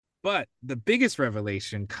But the biggest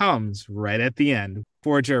revelation comes right at the end.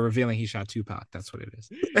 Forger revealing he shot Tupac. That's what it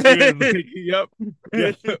You're like, is. yep,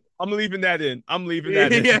 yeah. I'm leaving that in. I'm leaving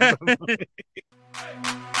that in. Yeah.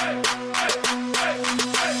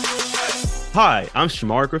 Hi, I'm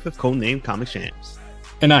Shamar Griffith, codenamed Comic Shams.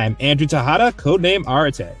 And I'm Andrew Tejada, codename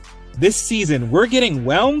Arate. This season, we're getting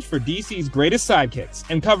whelmed for DC's greatest sidekicks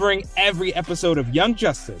and covering every episode of Young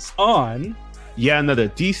Justice on Yet another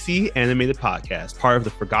DC animated podcast, part of the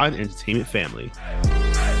Forgotten Entertainment family.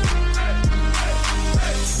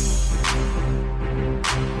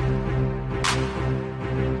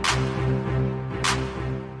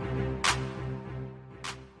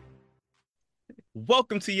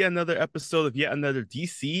 Welcome to yet another episode of yet another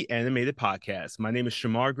DC animated podcast. My name is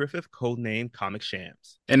Shamar Griffith, codenamed Comic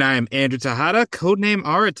Shams. And I am Andrew Tejada, codename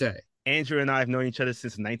Arate. Andrew and I have known each other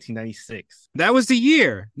since 1996. That was the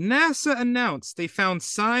year NASA announced they found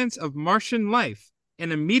signs of Martian life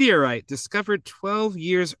in a meteorite discovered 12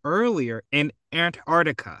 years earlier in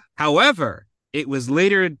Antarctica. However, it was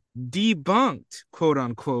later debunked, quote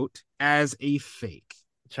unquote, as a fake.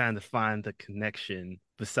 Trying to find the connection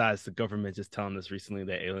besides the government just telling us recently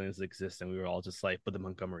that aliens exist, and we were all just like, but the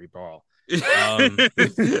Montgomery Brawl.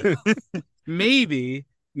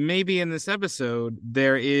 maybe in this episode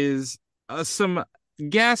there is some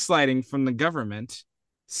gaslighting from the government,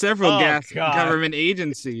 several government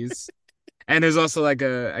agencies, and there's also like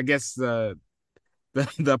I guess the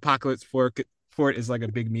apocalypse fort is like a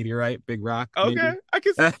big meteorite, big rock. Okay, maybe. I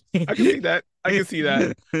can see that. I can see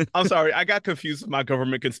that. I'm sorry, I got confused with my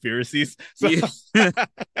government conspiracies. So.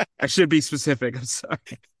 I should be specific. I'm sorry.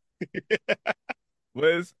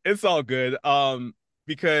 Well, it's all good.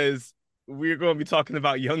 Because we're going to be talking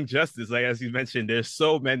about Young Justice. Like as you mentioned, there's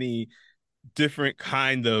so many different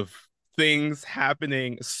kind of things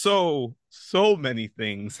happening. So many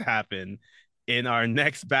things happen in our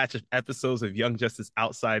next batch of episodes of Young Justice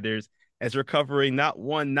Outsiders, as we're covering not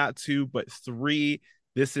one, not two, but three.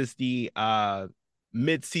 This is the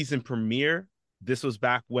mid-season premiere. This was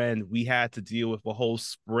back when we had to deal with a whole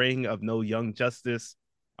spring of no Young Justice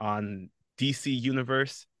on DC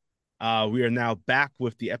Universe. We are now back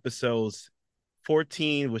with the episodes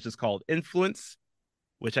 14, which is called Influence,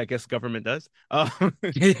 which I guess government does.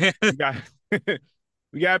 we got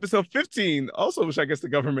episode 15, also, which I guess the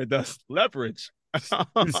government does, Leverage.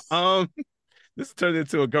 This turned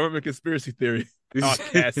into a government conspiracy theory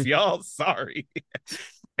podcast, y'all. Sorry.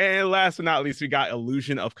 And last but not least, we got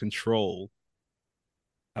Illusion of Control.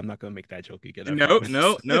 I'm not gonna make that joke again.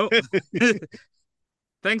 No.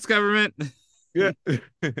 Thanks, government. Yeah.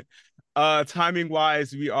 Timing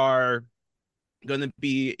wise, we are gonna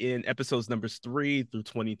be in episodes numbers 3 through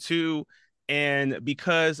 22. And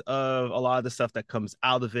because of a lot of the stuff that comes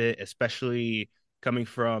out of it, especially coming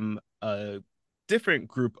from a different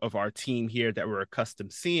group of our team here that we're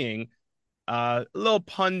accustomed seeing, a little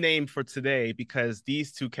pun name for today, because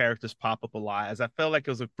these two characters pop up a lot, as I felt like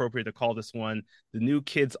it was appropriate to call this one the New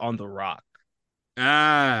Kids on the Rock.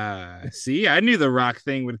 See, I knew the rock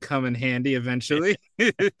thing would come in handy eventually.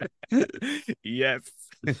 Yes.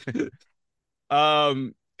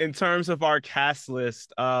 In terms of our cast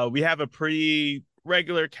list, we have a pretty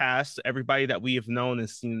regular cast. Everybody that we have known and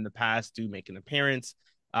seen in the past do make an appearance,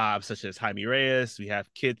 such as Jaime Reyes. We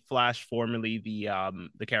have Kid Flash, formerly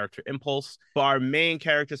the character Impulse. But our main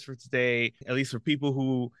characters for today, at least for people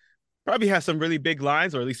who probably have some really big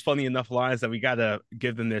lines, or at least funny enough lines that we gotta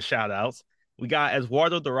give them their shout outs. We got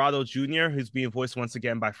Eduardo Dorado Jr., who's being voiced once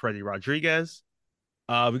again by Freddie Rodriguez.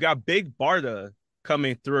 We got Big Barda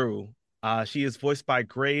coming through. She is voiced by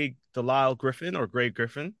Greg Delisle Griffin, or Greg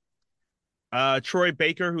Griffin. Troy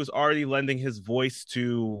Baker, who's already lending his voice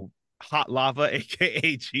to Hot Lava,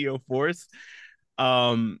 aka Geoforce.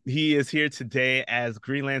 He is here today as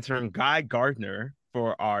Green Lantern Guy Gardner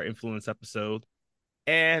for our Influence episode.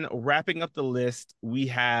 And wrapping up the list, we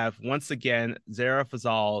have once again Zara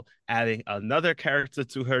Fazal adding another character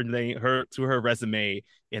to her resume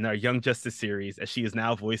in our Young Justice series, as she is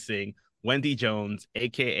now voicing Wendy Jones,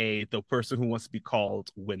 aka the person who wants to be called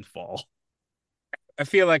Windfall. I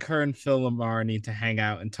feel like her and Phil Lamar need to hang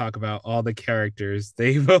out and talk about all the characters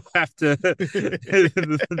they both have to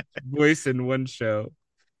voice in one show.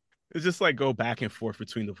 It's just like go back and forth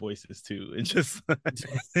between the voices too. It's just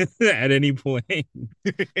at any point.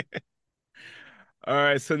 All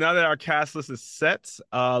right, so now that our cast list is set,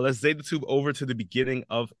 let's zeta tube over to the beginning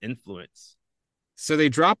of Influence. So they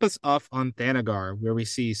drop us off on Thanagar, where we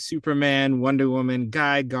see Superman, Wonder Woman,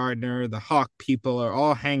 Guy Gardner, the Hawk people are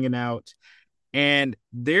all hanging out. and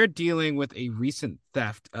they're dealing with a recent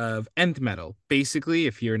theft of nth metal. Basically,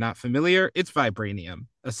 if you're not familiar, it's vibranium,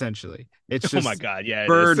 essentially. It's Oh my just God, yeah, it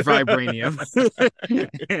bird is. vibranium.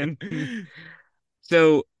 And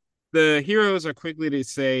so the heroes are quickly to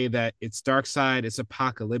say that it's Darkseid, it's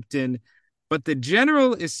Apocalypton, but the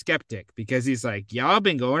general is skeptic because he's like, y'all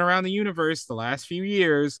been going around the universe the last few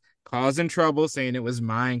years, causing trouble, saying it was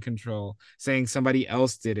mind control, saying somebody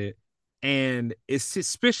else did it. And it's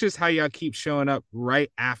suspicious how y'all keep showing up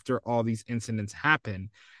right after all these incidents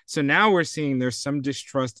happen. So now we're seeing there's some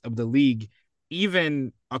distrust of the League,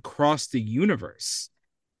 even across the universe.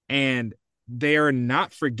 And they're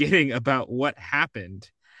not forgetting about what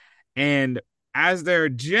happened. And as they're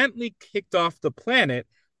gently kicked off the planet,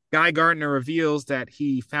 Guy Gardner reveals that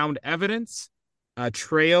he found evidence, a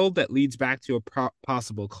trail that leads back to a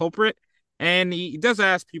possible culprit. And he does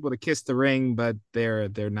ask people to kiss the ring, but they're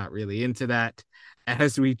not really into that.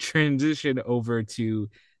 As we transition over to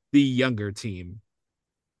the younger team.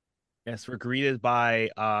 Yes, we're greeted by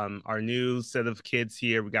our new set of kids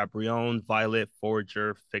here. We got Brion, Violet,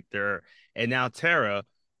 Forager, Victor, and now Tara,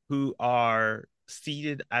 who are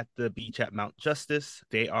seated at the beach at Mount Justice.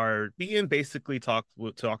 They are being basically talked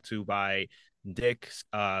to by Dick,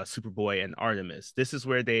 Superboy, and Artemis. This is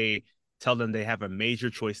where they tell them they have a major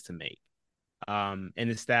choice to make. And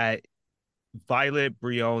it's that Violet,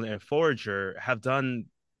 Brion, and Forager have done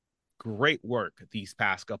great work these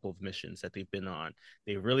past couple of missions that they've been on.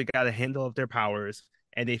 They really got a handle of their powers,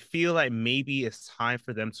 and they feel like maybe it's time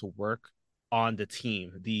for them to work on the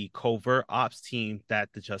team, the covert ops team that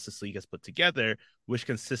the Justice League has put together, which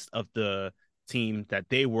consists of the team that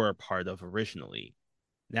they were a part of originally.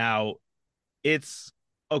 Now, it's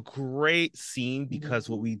a great scene because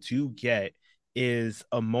what we do get is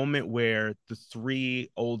a moment where the three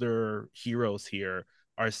older heroes here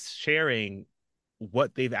are sharing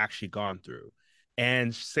what they've actually gone through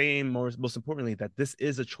and saying most importantly that this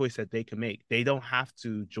is a choice that they can make. They don't have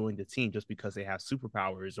to join the team just because they have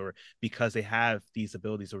superpowers or because they have these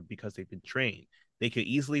abilities or because they've been trained. They could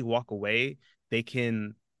easily walk away. They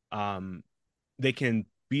can um they can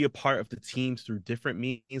be a part of the teams through different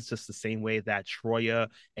means, just the same way that Troya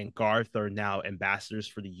and Garth are now ambassadors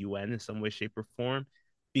for the UN in some way, shape, or form,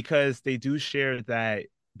 because they do share that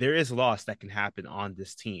there is loss that can happen on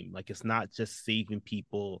this team. Like it's not just saving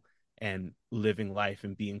people and living life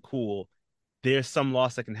and being cool. There's some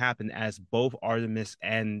loss that can happen as both Artemis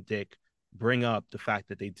and Dick bring up the fact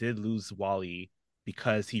that they did lose Wally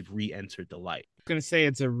because he re-entered the light. I'm gonna say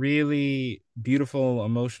it's a really beautiful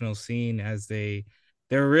emotional scene as they're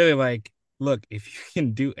really like, look, if you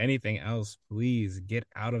can do anything else, please get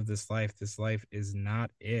out of this life. This life is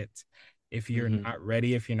not it. If you're Mm-hmm. not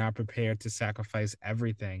ready, if you're not prepared to sacrifice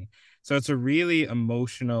everything. So it's a really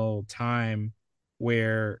emotional time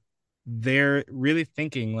where they're really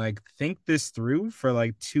thinking, like, think this through for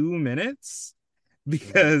like 2 minutes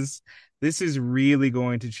because this is really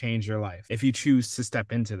going to change your life if you choose to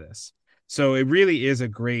step into this. So it really is a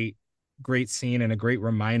great scene and a great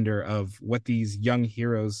reminder of what these young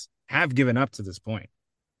heroes have given up to this point.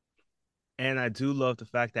 And I do love the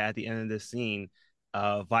fact that at the end of this scene,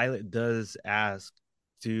 Violet does ask,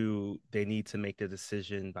 do they need to make a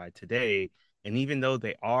decision by today? And even though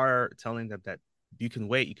they are telling them that you can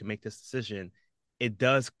wait, you can make this decision, it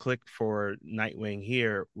does click for Nightwing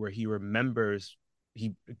here, where he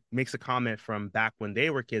makes a comment from back when they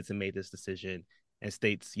were kids and made this decision and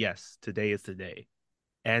states, yes, today is the day.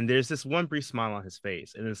 And there's this one brief smile on his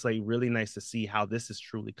face. And it's like really nice to see how this is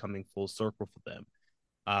truly coming full circle for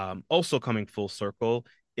them. Also coming full circle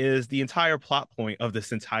is the entire plot point of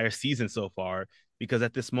this entire season so far, because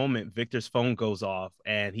at this moment, Victor's phone goes off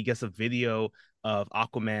and he gets a video of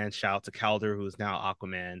Aquaman. Shout out to Calder, who is now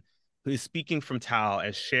Aquaman, who is speaking from Tal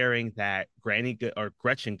and sharing that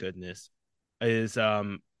Gretchen Goodness is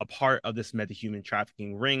a part of this metahuman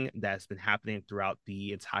trafficking ring that's been happening throughout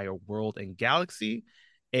the entire world and galaxy.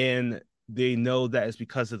 And they know that it's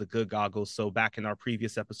because of the good goggles. So back in our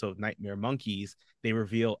previous episode of Nightmare Monkeys, they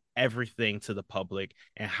reveal everything to the public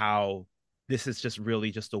and how this is just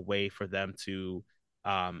really just a way for them to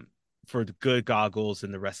for the good goggles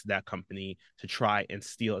and the rest of that company to try and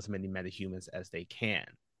steal as many metahumans as they can.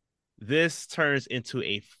 This turns into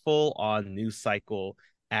a full-on news cycle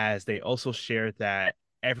as they also share that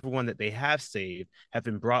everyone that they have saved have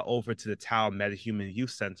been brought over to the Tau Metahuman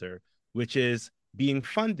Youth Center, which is being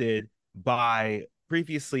funded by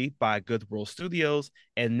previously by Good World Studios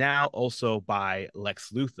and now also by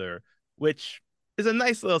Lex Luthor, which is a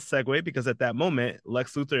nice little segue because at that moment,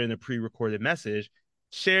 Lex Luthor in a pre-recorded message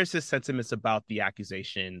shares his sentiments about the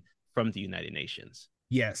accusation from the United Nations.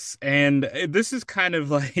 Yes, and this is kind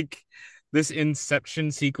of like this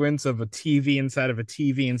inception sequence of a TV inside of a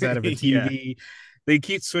TV inside of a Yeah. TV. They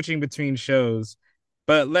keep switching between shows.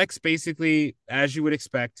 But Lex basically, as you would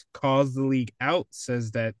expect, calls the league out,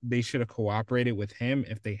 says that they should have cooperated with him.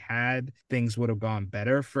 If they had, things would have gone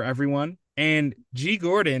better for everyone. And G.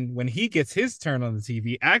 Gordon, when he gets his turn on the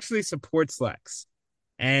TV, actually supports Lex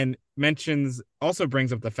and also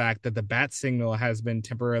brings up the fact that the bat signal has been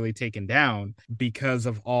temporarily taken down because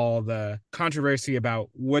of all the controversy about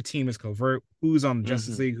what team is covert, who's on the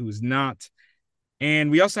Justice Mm-hmm. League, who's not. And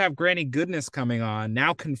we also have Granny Goodness coming on,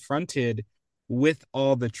 now confronted with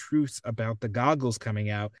all the truths about the goggles coming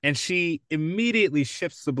out. And she immediately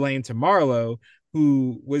shifts the blame to Marlo,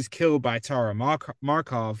 who was killed by Tara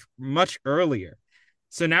Markov much earlier.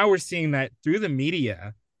 So now we're seeing that through the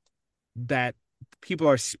media, that people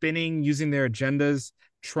are spinning, using their agendas,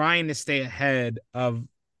 trying to stay ahead of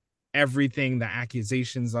everything the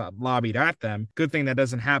accusations lobbied at them. Good thing that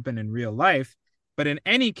doesn't happen in real life. But in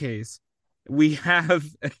any case, we have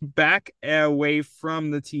back away from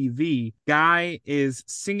the TV. Guy is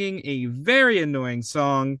singing a very annoying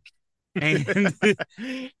song, and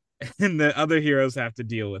and the other heroes have to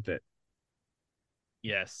deal with it.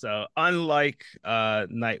 Yes. So unlike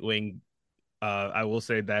Nightwing, I will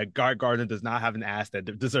say that Guard Gardner does not have an ass that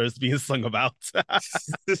deserves being sung about.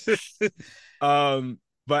 um,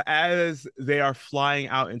 but as they are flying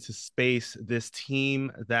out into space, this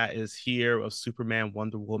team that is here of Superman,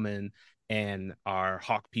 Wonder Woman, and our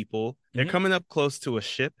Hawk people, they're coming up close to a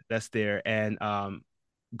ship that's there, and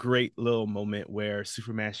great little moment where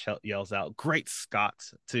Superman yells out, "Great Scott!"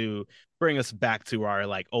 to bring us back to our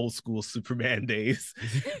like old school Superman days.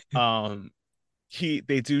 um,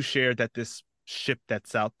 they do share that this ship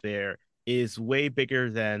that's out there is way bigger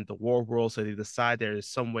than the war world, so they decide there is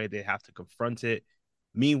some way they have to confront it.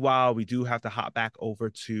 Meanwhile, we do have to hop back over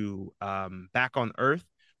to back on Earth,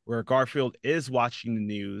 where Garfield is watching the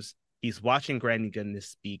news. He's watching Granny Goodness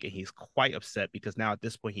speak, and he's quite upset because now at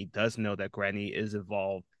this point he does know that Granny is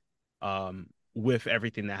involved with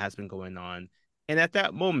everything that has been going on. And at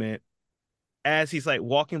that moment, as he's like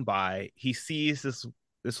walking by, he sees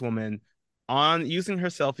this woman on using her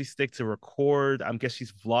selfie stick to record. I guess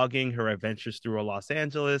she's vlogging her adventures through Los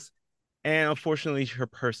Angeles, and unfortunately, her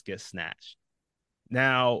purse gets snatched.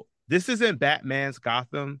 Now, this isn't Batman's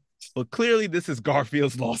Gotham, but clearly, this is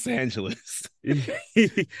Garfield's Los Angeles.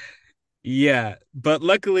 Yeah, but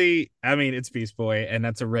luckily, I mean, it's Beast Boy, and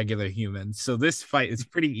that's a regular human. So this fight is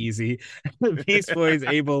pretty easy. Beast Boy is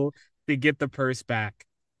able to get the purse back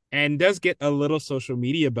and does get a little social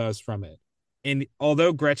media buzz from it. And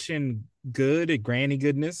although Granny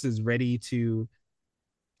Goodness, is ready to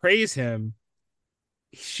praise him,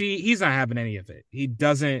 he's not having any of it.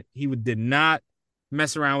 Did not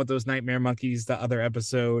mess around with those nightmare monkeys the other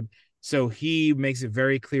episode. So he makes it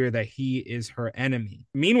very clear that he is her enemy.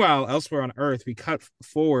 Meanwhile, elsewhere on Earth, we cut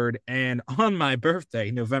forward, and on my birthday,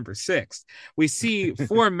 November 6th, we see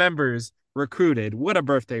 4 members recruited. What a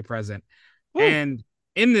birthday present. Woo. And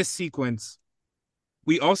in this sequence,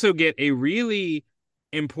 we also get a really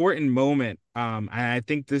important moment. I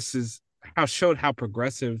think this is showed how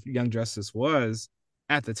progressive Young Justice was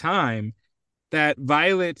at the time, that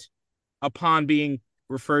Violet, upon being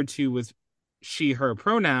referred to with she, her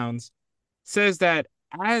pronouns, says that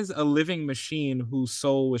as a living machine whose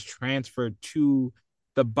soul was transferred to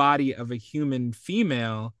the body of a human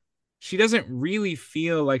female, she doesn't really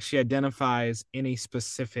feel like she identifies in a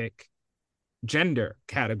specific gender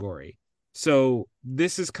category. So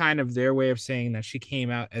this is kind of their way of saying that she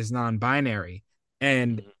came out as non-binary.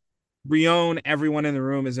 And Brion, everyone in the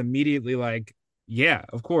room is immediately like, yeah,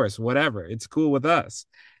 of course, whatever. It's cool with us.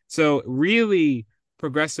 So really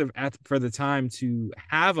progressive for the time to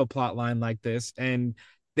have a plot line like this. And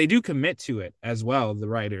they do commit to it as well, the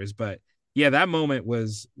writers. But yeah, that moment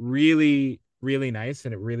was really, really nice.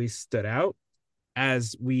 And it really stood out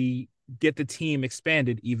as we get the team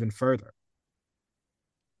expanded even further.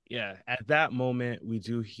 Yeah, at that moment, we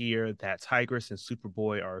do hear that Tigress and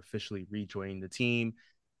Superboy are officially rejoining the team.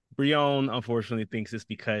 Brion unfortunately thinks it's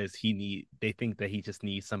because they think that he just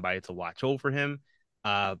needs somebody to watch over him.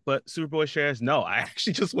 But Superboy shares, no, I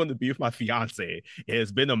actually just want to be with my fiance. It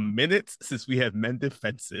has been a minute since we have mended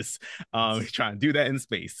fences. Trying to do that in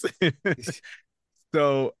space.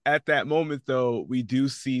 So at that moment, though, we do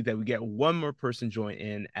see that we get one more person join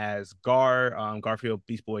in as Garfield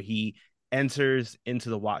Beast Boy. He enters into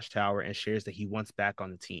the Watchtower and shares that he wants back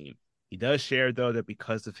on the team. He does share, though, that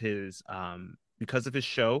because of his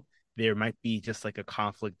show, there might be just like a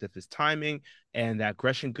conflict of his timing, and that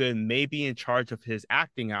Gretchen Good may be in charge of his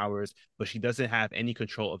acting hours, but she doesn't have any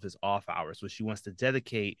control of his off hours, which she wants to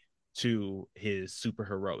dedicate to his super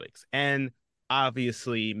heroics. And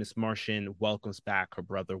obviously, Miss Martian welcomes back her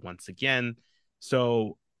brother once again.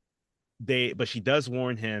 So but she does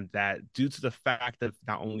warn him that due to the fact of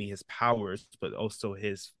not only his powers but also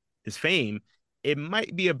his fame, it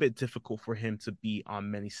might be a bit difficult for him to be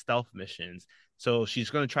on many stealth missions. So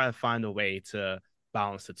she's going to try to find a way to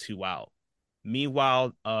balance the two out.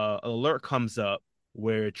 Meanwhile, an alert comes up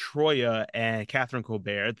where Troya and Catherine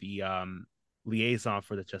Colbert, the liaison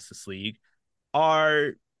for the Justice League,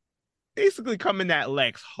 are basically coming at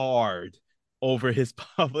Lex hard over his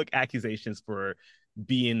public accusations for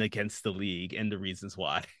being against the league and the reasons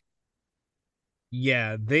why.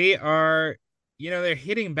 Yeah, they are, they're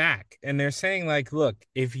hitting back and they're saying, like, look,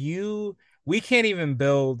 we can't even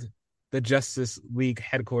build the Justice League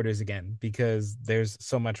headquarters again because there's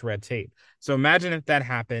so much red tape. So imagine if that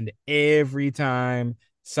happened every time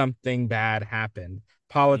something bad happened.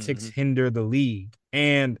 Politics hinder the league.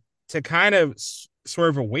 And to kind of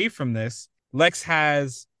swerve away from this, Lex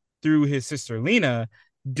has, through his sister Lena,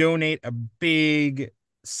 donate a big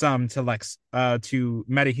sum to Lex to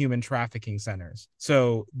metahuman trafficking centers.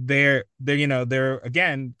 So they're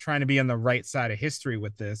again trying to be on the right side of history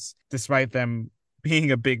with this, despite them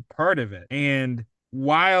being a big part of it. And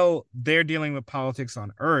while they're dealing with politics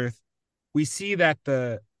on Earth, we see that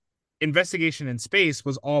the investigation in space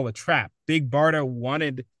was all a trap. Big Barda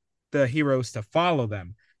wanted the heroes to follow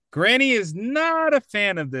them. Granny is not a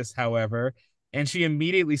fan of this, however, and she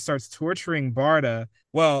immediately starts torturing Barda.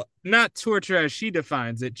 Well, not torture as she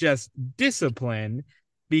defines it, just discipline,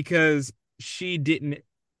 because she didn't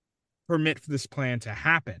permit for this plan to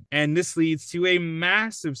happen. And this leads to a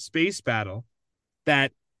massive space battle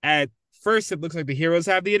that at first it looks like the heroes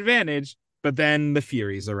have the advantage, but then the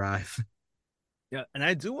Furies arrive. Yeah, and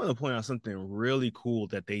I do want to point out something really cool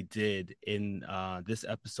that they did in this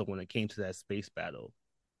episode when it came to that space battle.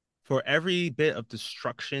 For every bit of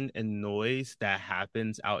destruction and noise that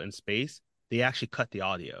happens out in space, they actually cut the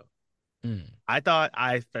audio. At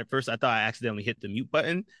first I thought I accidentally hit the mute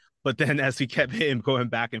button, but then as we kept hitting going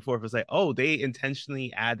back and forth, it was like, oh, they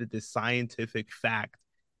intentionally added this scientific fact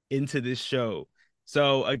into this show.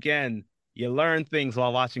 So again, you learn things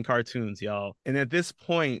while watching cartoons, y'all. And at this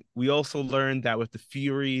point, we also learned that with the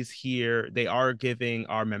Furies here, they are giving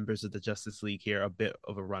our members of the Justice League here a bit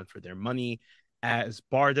of a run for their money. As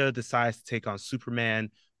Barda decides to take on Superman,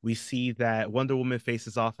 we see that Wonder Woman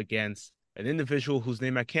faces off against an individual whose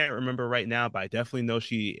name I can't remember right now, but I definitely know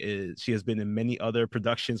she has been in many other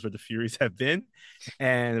productions where the Furies have been.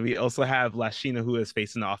 And we also have Lashina, who is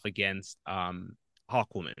facing off against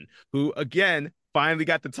Hawkwoman, who again finally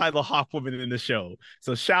got the title Hawkwoman in the show.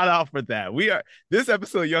 So shout out for that. This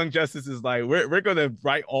episode of Young Justice is like we're gonna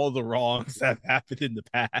right all the wrongs that happened in the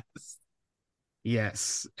past.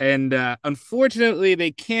 Yes. And unfortunately,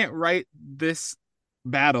 they can't write this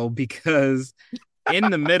battle because in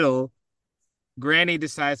the middle, Granny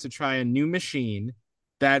decides to try a new machine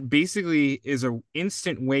that basically is an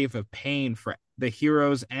instant wave of pain for the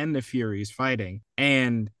heroes and the Furies fighting.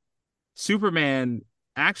 And Superman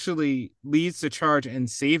actually leads the charge in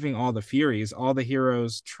saving all the Furies. All the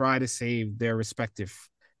heroes try to save their respective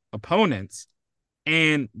opponents.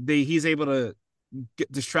 And he's able to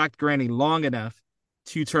distract Granny long enough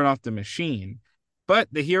to turn off the machine. But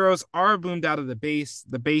the heroes are boomed out of the base.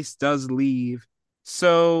 The base does leave.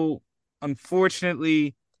 So,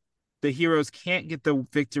 unfortunately, the heroes can't get the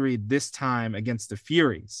victory this time against the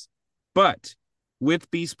Furies. But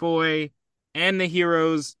with Beast Boy and the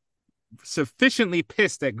heroes sufficiently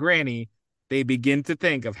pissed at Granny, they begin to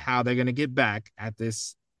think of how they're going to get back at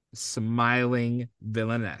this smiling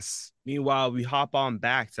villainess. Meanwhile, we hop on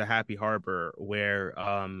back to Happy Harbor, where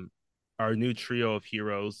our new trio of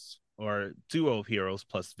heroes, or duo of heroes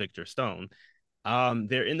plus Victor Stone,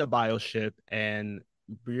 they're in the bioship, and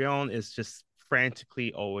Brion is just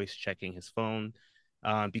frantically always checking his phone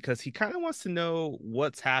because he kind of wants to know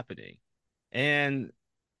what's happening. And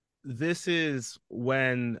this is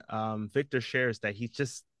when Victor shares that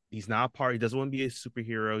he's not part. He doesn't want to be a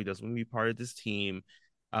superhero. He doesn't want to be part of this team.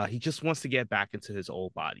 He just wants to get back into his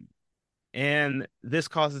old body. And this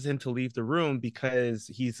causes him to leave the room because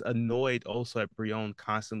he's annoyed also at Brion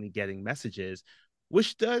constantly getting messages,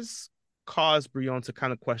 which does cause Brion to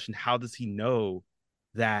kind of question, how does he know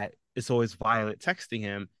that it's always Violet texting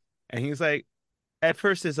him? And he's like, at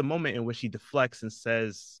first there's a moment in which he deflects and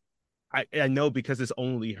says, I know because it's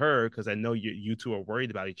only her, because I know you two are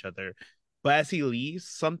worried about each other. But as he leaves,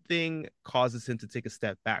 something causes him to take a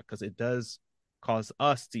step back, because it does cause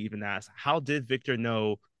us to even ask, how did Victor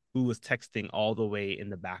know who was texting all the way in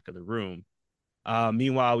the back of the room?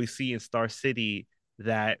 Meanwhile, we see in Star City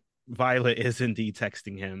that Violet is indeed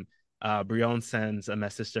texting him. Brion sends a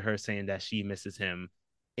message to her saying that she misses him.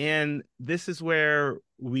 And this is where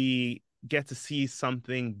we get to see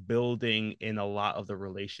something building in a lot of the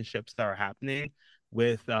relationships that are happening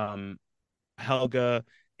with Helga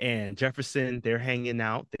and Jefferson. They're hanging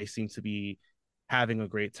out. They seem to be having a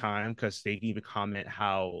great time because they even comment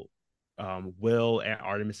how Will and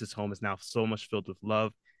Artemis's home is now so much filled with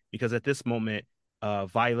love because at this moment,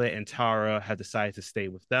 Violet and Tara have decided to stay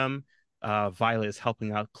with them. Violet is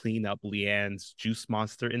helping out clean up Leanne's juice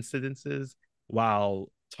monster incidences, while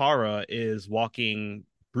Tara is walking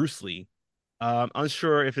Bruce Lee.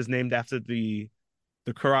 Unsure if it's named after the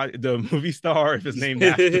movie star, if it's named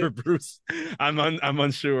after Bruce. I'm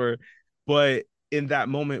unsure. But in that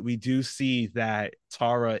moment, we do see that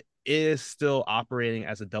Tara is still operating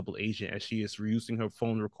as a double agent as she is using her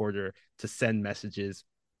phone recorder to send messages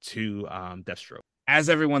to Deathstroke. As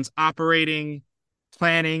everyone's operating,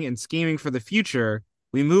 planning, and scheming for the future,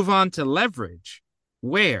 we move on to Leverage,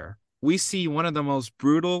 where we see one of the most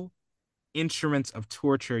brutal instruments of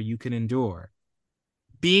torture you can endure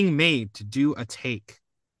being made to do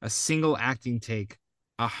a single acting take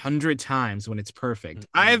 100 times when it's perfect.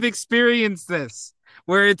 Mm-hmm. I have experienced this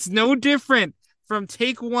where it's no different from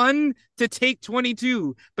take 1 to take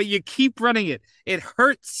 22, but you keep running it. It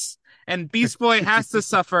hurts, and Beast Boy has to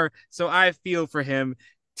suffer, so I feel for him.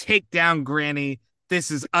 Take down Granny. This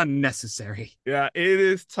is unnecessary. Yeah, it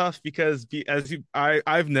is tough because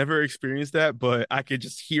I've never experienced that, but I could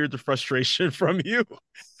just hear the frustration from you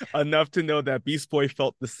enough to know that Beast Boy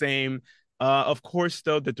felt the same. Of course,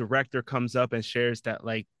 though, the director comes up and shares that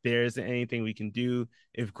like there isn't anything we can do.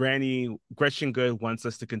 If Gretchen Good wants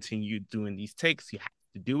us to continue doing these takes, you have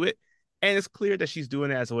to do it. And it's clear that she's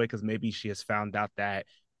doing it as a way because maybe she has found out that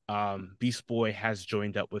Beast Boy has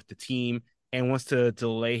joined up with the team and wants to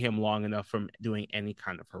delay him long enough from doing any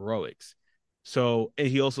kind of heroics. So, and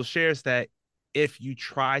he also shares that if you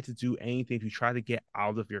try to do anything, if you try to get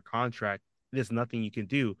out of your contract, there's nothing you can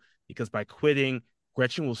do because by quitting,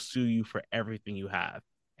 Gretchen will sue you for everything you have.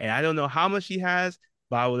 And I don't know how much he has,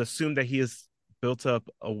 but I would assume that he has built up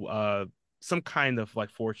some kind of like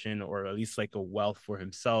fortune or at least like a wealth for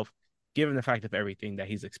himself, given the fact of everything that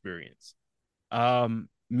he's experienced.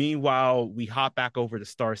 Meanwhile, we hop back over to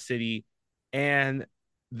Star City. And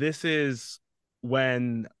this is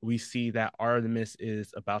when we see that Artemis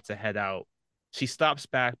is about to head out. She stops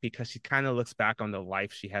back because she kind of looks back on the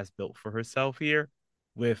life she has built for herself here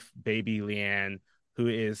with baby Leanne, who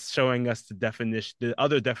is showing us the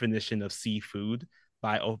other definition of seafood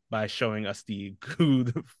by showing us the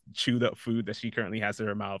good chewed up food that she currently has in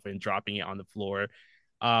her mouth and dropping it on the floor.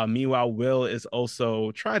 Meanwhile, Will is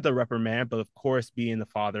also trying to reprimand, but of course, being the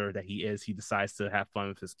father that he is, he decides to have fun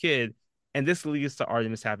with his kid. And this leads to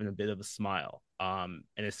Artemis having a bit of a smile. And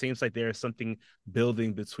it seems like there is something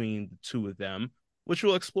building between the two of them, which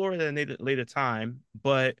we'll explore at a later time.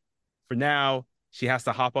 But for now, she has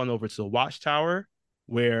to hop on over to the Watchtower,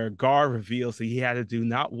 where Gar reveals that he had to do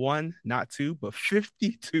not 1, not 2, but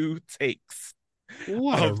 52 takes.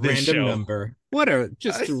 What a random number. What a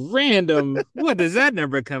just random. What does that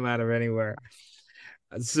number come out of anywhere?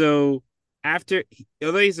 So although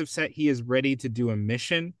he's upset, he is ready to do a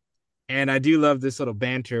mission. And I do love this little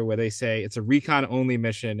banter where they say it's a recon only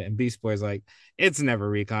mission, and Beast Boy's like, it's never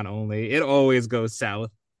recon only. It always goes south.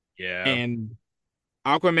 Yeah. And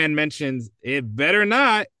Aquaman mentions it better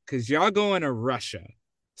not, because y'all going to Russia.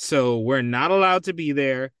 So we're not allowed to be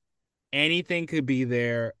there. Anything could be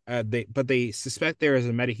there. But they suspect there is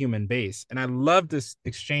a metahuman base. And I love this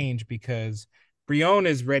exchange because Brion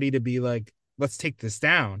is ready to be like, let's take this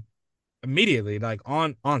down immediately, like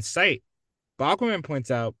on site. But Aquaman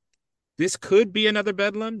points out, this could be another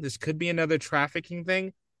Bedlam. This could be another trafficking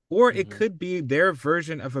thing, or it could be their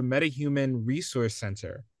version of a metahuman resource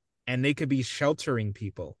center, and they could be sheltering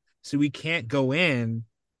people. So we can't go in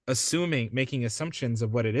making assumptions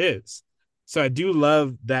of what it is. So I do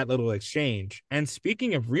love that little exchange. And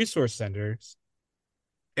speaking of resource centers,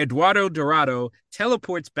 Eduardo Dorado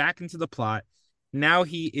teleports back into the plot. Now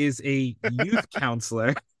he is a youth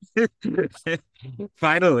counselor.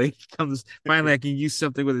 Finally I can use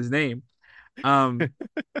something with his name.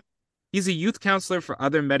 He's a youth counselor for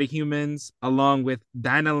other metahumans, along with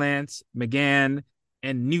Dinah Lance, McGann,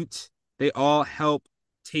 and Newt. They all help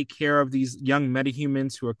take care of these young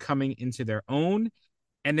metahumans who are coming into their own.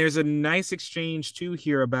 And there's a nice exchange too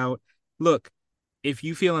here about, look, if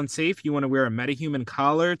you feel unsafe, you want to wear a metahuman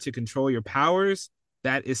collar to control your powers.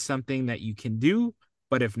 That is something that you can do.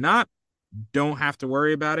 But if not, don't have to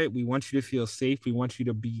worry about it. We want you to feel safe. We want you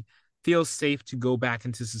to feel safe to go back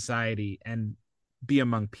into society and be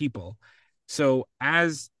among people. So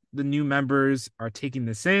as the new members are taking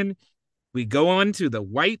this in, we go on to the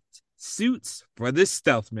white suits for this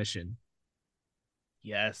stealth mission.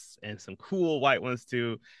 Yes, and some cool white ones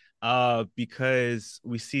too. Because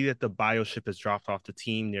we see that the bioship has dropped off the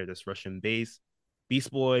team near this Russian base.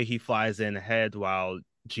 Beast Boy, he flies in ahead while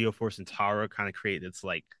Geoforce and Tara kind of create this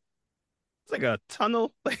like it's like a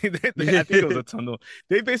tunnel. I think it was a tunnel.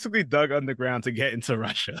 They basically dug underground to get into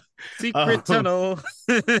Russia. Secret tunnel.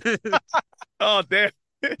 Oh damn.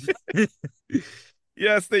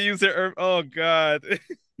 Yes, they use their oh god.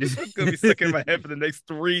 It's gonna be stuck in my head for the next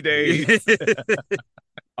 3 days.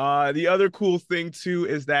 The other cool thing too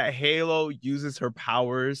is that Halo uses her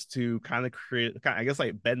powers to kind of create, I guess,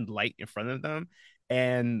 like bend light in front of them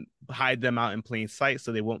and hide them out in plain sight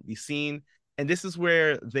so they won't be seen. And this is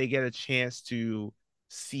where they get a chance to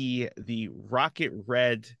see the Rocket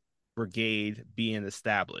Red Brigade being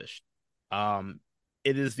established. Um,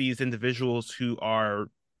 it is these individuals who are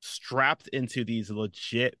strapped into these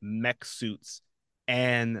legit mech suits,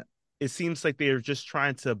 and it seems like they're just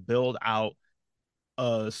trying to build out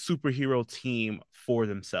a superhero team for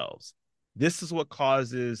themselves. This is what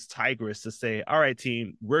causes Tigress to say, all right,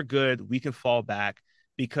 team, we're good. We can fall back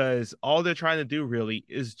because all they're trying to do really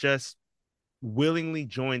is just willingly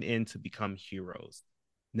join in to become heroes.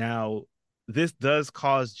 Now, this does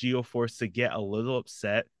cause Geoforce to get a little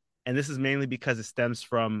upset. And this is mainly because it stems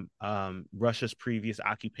from Russia's previous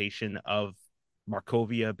occupation of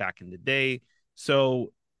Markovia back in the day.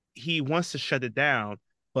 So he wants to shut it down,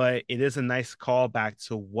 but it is a nice callback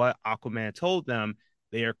to what Aquaman told them.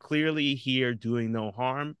 They are clearly here doing no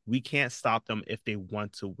harm. We can't stop them if they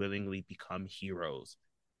want to willingly become heroes.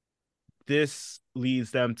 This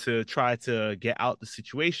leads them to try to get out the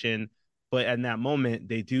situation, but in that moment,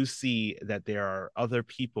 they do see that there are other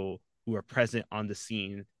people who are present on the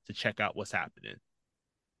scene to check out what's happening.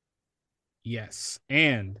 Yes,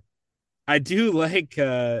 and I do like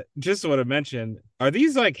just want to mention, are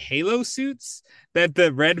these like Halo suits that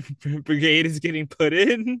the Red Brigade is getting put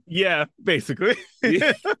in? Yeah, basically.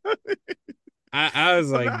 I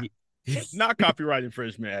was like, not copyright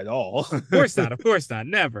infringement at all. Of course not,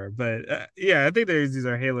 never. But yeah, I think these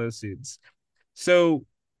are Halo suits. So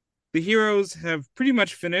the heroes have pretty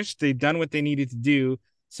much finished. They've done what they needed to do.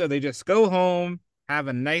 So they just go home, have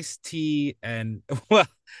a nice tea, and well,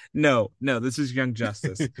 no, this is Young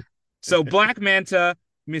Justice. So Black Manta,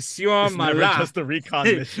 Monsieur It's Mallah. Never just a recon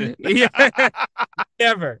mission. Yeah,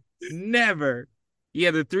 never.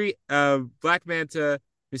 Yeah, the three Black Manta,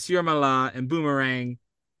 Monsieur Mallah, and Boomerang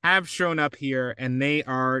have shown up here, and they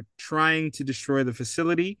are trying to destroy the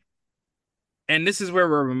facility. And this is where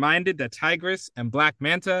we're reminded that Tigress and Black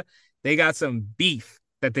Manta, they got some beef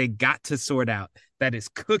that they got to sort out that is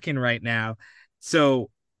cooking right now. So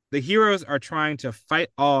the heroes are trying to fight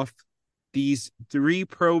off these three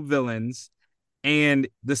pro villains, and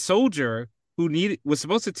the soldier who was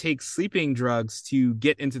supposed to take sleeping drugs to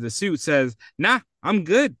get into the suit says, "Nah, I'm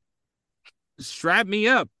good. Strap me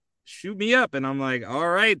up, shoot me up." And I'm like, "All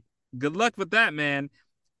right, good luck with that, man."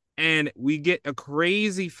 And we get a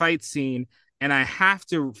crazy fight scene, and I have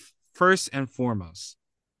to first and foremost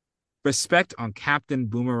respect on Captain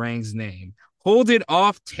Boomerang's name. Hold it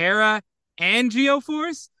off Terra and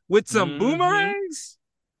Geoforce with some boomerangs.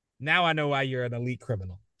 Now I know why you're an elite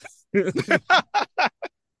criminal. It's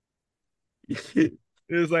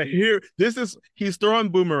like he's throwing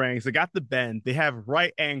boomerangs. They got the bend. They have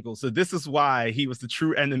right angles. So this is why he was the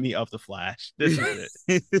true enemy of the Flash. This is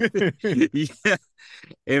it. Yeah.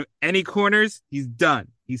 If any corners, he's done.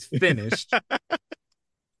 He's finished.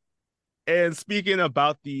 And speaking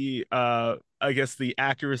about the I guess the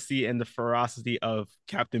accuracy and the ferocity of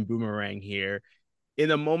Captain Boomerang here, in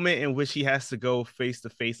a moment in which he has to go face to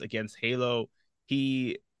face against Halo,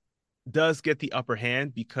 he does get the upper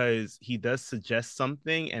hand because he does suggest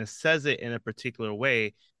something and says it in a particular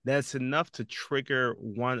way that's enough to trigger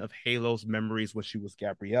one of Halo's memories when she was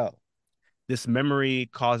Gabrielle. This memory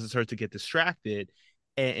causes her to get distracted,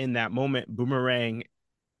 and in that moment, Boomerang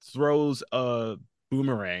throws a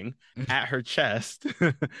boomerang at her chest.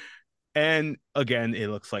 And again, it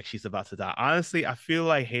looks like she's about to die. Honestly, I feel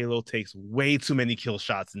like Halo takes way too many kill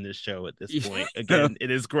shots in this show at this point. Again,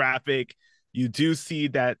 it is graphic. You do see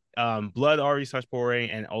that blood already starts pouring,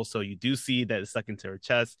 and also you do see that it's stuck into her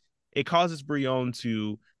chest. It causes Brion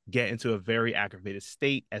to get into a very aggravated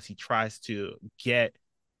state as he tries to get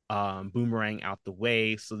Boomerang out the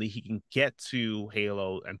way so that he can get to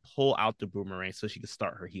Halo and pull out the boomerang so she can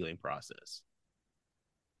start her healing process.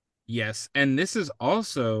 Yes, and this is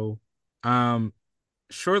also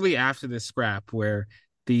shortly after this scrap where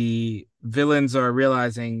the villains are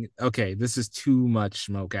realizing, okay, this is too much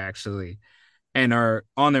smoke actually, and are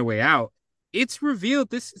on their way out. it's revealed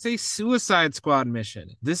this is a Suicide Squad mission.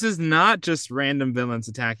 This is not just random villains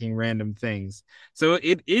attacking random things. So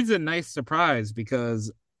it is a nice surprise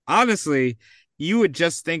because honestly, you would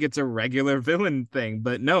just think it's a regular villain thing,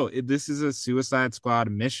 but no, this is a Suicide Squad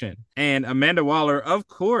mission. And Amanda Waller, of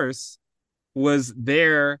course, was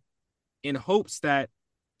there in hopes that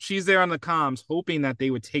she's there on the comms, hoping that they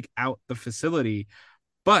would take out the facility.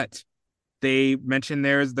 But they mentioned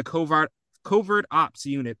there's the covert ops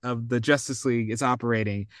unit of the Justice League is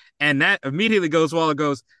operating, and that immediately goes Waller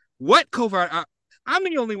goes, "What covert? I'm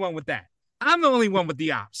the only one with that. I'm the only one with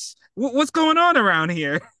the ops. What's going on around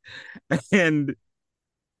here?" And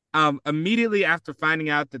immediately after finding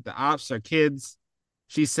out that the ops are kids,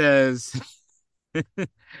 she says,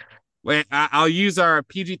 "Wait, I'll use our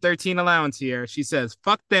PG-13 allowance here." She says,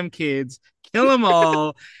 "Fuck them kids, kill them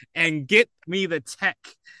all, and get me the tech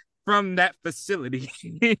from that facility."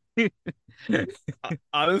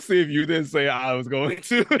 Honestly, if you didn't say I was going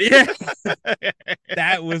to. Yeah.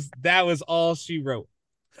 that was all she wrote.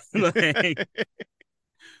 Like,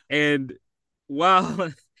 and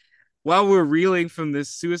while while we're reeling from this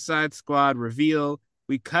Suicide Squad reveal,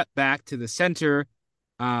 we cut back to the center,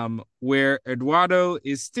 where Eduardo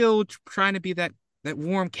is still trying to be that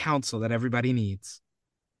warm counsel that everybody needs.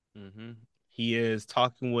 Mm-hmm. He is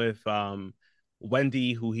talking with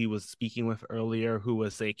Wendy, who he was speaking with earlier, who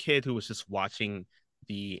was a kid who was just watching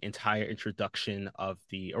the entire introduction of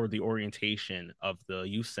the orientation of the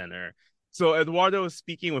youth center. So Eduardo is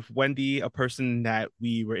speaking with Wendy, a person that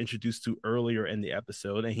we were introduced to earlier in the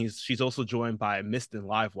episode, and she's also joined by Mist and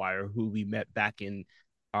Livewire, who we met back in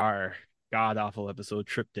our god awful episode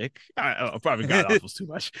Triptych. Probably god awful is too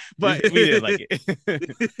much, but we did like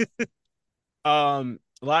it.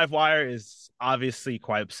 Livewire is obviously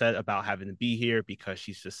quite upset about having to be here because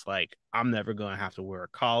she's just like, I'm never gonna have to wear a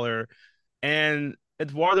collar. And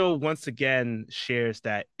Eduardo once again shares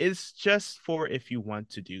that it's just for if you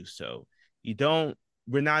want to do so. You don't,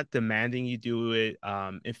 we're not demanding you do it.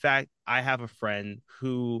 In fact, I have a friend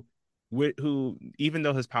who even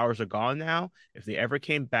though his powers are gone now, if they ever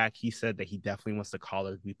came back, he said that he definitely wants the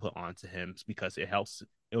collar to be put onto him because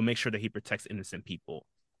it'll make sure that he protects innocent people.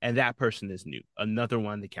 And that person is Newt, another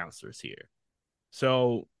one of the counselors here.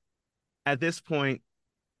 So at this point,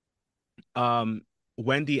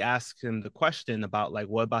 Wendy asks him the question about like,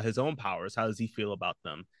 what about his own powers? How does he feel about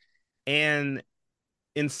them? And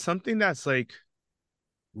in something that's like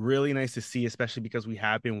really nice to see, especially because we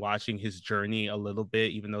have been watching his journey a little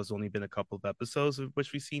bit, even though it's only been a couple of episodes of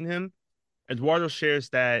which we've seen him. Eduardo shares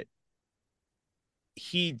that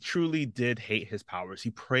he truly did hate his powers. He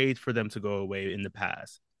prayed for them to go away in the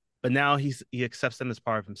past, but now he accepts them as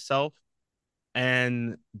part of himself.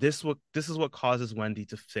 And this is what causes Wendy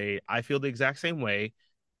to say, I feel the exact same way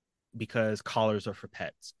because collars are for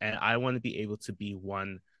pets, and I want to be able to be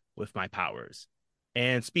one with my powers.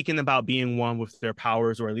 And speaking about being one with their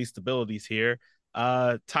powers, or at least abilities here,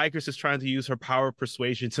 Tigress is trying to use her power of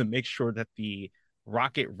persuasion to make sure that the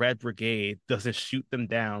Rocket Red Brigade doesn't shoot them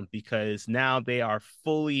down, because now they are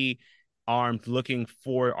fully armed looking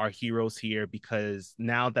for our heroes here, because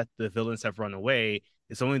now that the villains have run away,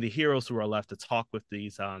 it's only the heroes who are left to talk with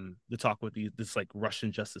this like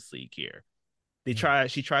Russian Justice League here.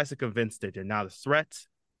 She tries to convince that they're not a threat.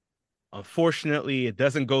 Unfortunately, it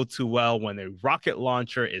doesn't go too well when a rocket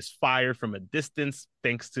launcher is fired from a distance,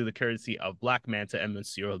 thanks to the courtesy of Black Manta and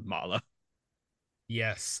Monsieur Mala.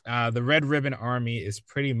 Yes, the Red Ribbon Army is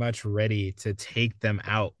pretty much ready to take them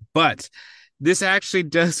out, but this actually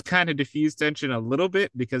does kind of diffuse tension a little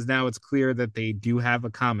bit because now it's clear that they do have a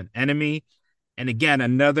common enemy. And again,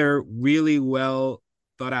 another really well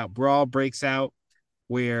thought out brawl breaks out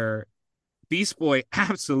where Beast Boy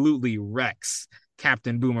absolutely wrecks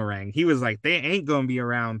Captain Boomerang. He was like, they ain't gonna be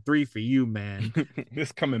around 3 for you, man.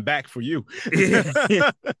 This coming back for you.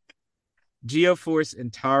 Geoforce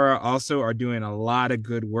and Tara also are doing a lot of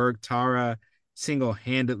good work. Tara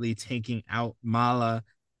single-handedly taking out Mala,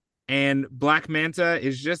 and Black Manta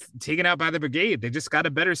is just taken out by the brigade. They just got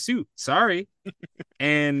a better suit. Sorry.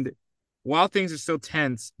 And while things are still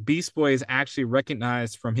tense, Beast Boy is actually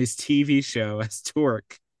recognized from his TV show as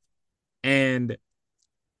Torque. And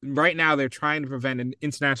right now they're trying to prevent an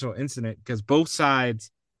international incident because both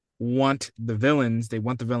sides want the villains. They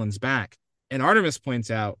want the villains back. And Artemis points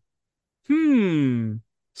out,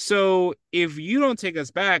 so if you don't take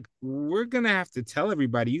us back, we're going to have to tell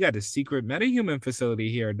everybody you got a secret metahuman facility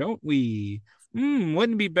here, don't we?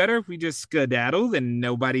 Wouldn't it be better if we just skedaddled and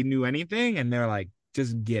nobody knew anything? And they're like,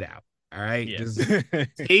 just get out. All right. Yeah. Just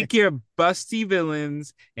take your busty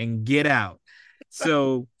villains and get out.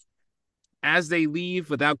 So as they leave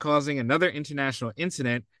without causing another international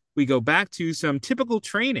incident, we go back to some typical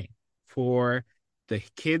training for the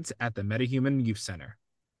kids at the MetaHuman Youth Center.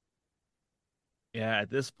 Yeah, at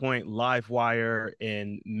this point, Livewire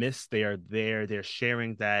and Mist, they are there. They're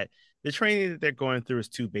sharing that the training that they're going through is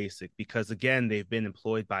too basic because, again, they've been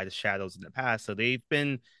employed by the Shadows in the past. So they've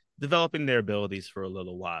been developing their abilities for a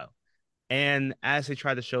little while. And as they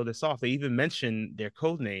try to show this off, they even mention their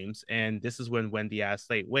code names. And this is when Wendy asks,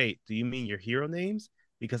 like, wait, do you mean your hero names?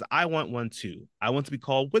 Because I want one too. I want to be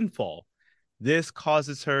called Windfall. This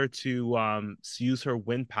causes her to use her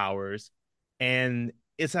wind powers, and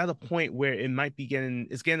it's at a point where it might be getting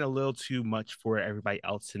a little too much for everybody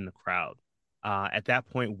else in the crowd. At that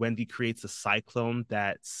point, Wendy creates a cyclone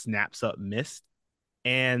that snaps up Mist,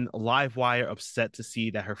 and Livewire, upset to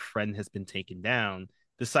see that her friend has been taken down,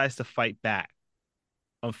 decides to fight back.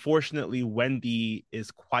 Unfortunately, Wendy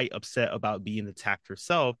is quite upset about being attacked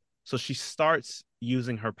herself, so she starts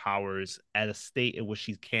using her powers at a state in which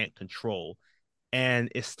she can't control,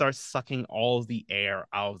 and it starts sucking all of the air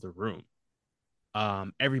out of the room.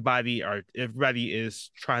 Everybody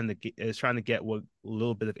is trying to get what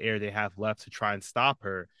little bit of air they have left to try and stop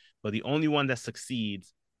her, but the only one that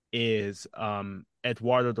succeeds is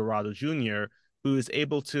Eduardo Dorado Jr., who is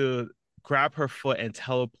able to grab her foot and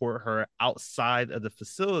teleport her outside of the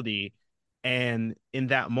facility. And in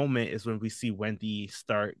that moment is when we see Wendy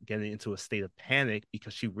start getting into a state of panic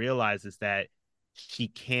because she realizes that she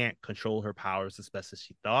can't control her powers as best as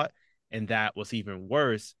she thought. And that was even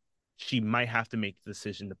worse. She might have to make the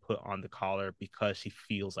decision to put on the collar because she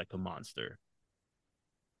feels like a monster.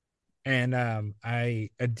 And I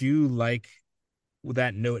do like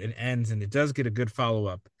that note it ends, and it does get a good follow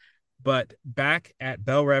up. But back at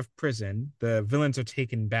Bel Rev prison, the villains are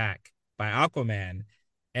taken back by Aquaman,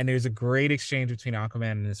 and there's a great exchange between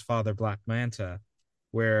Aquaman and his father, Black Manta,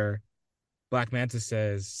 where Black Manta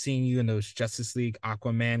says, "Seeing you in those Justice League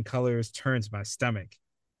Aquaman colors turns my stomach,"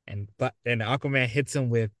 and Aquaman hits him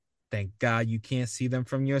with, "Thank God you can't see them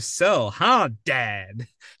from your cell, huh, Dad?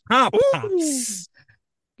 Huh, Ooh. Pops?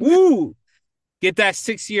 Woo! Get that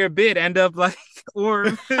 6 year bid, end up like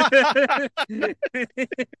or."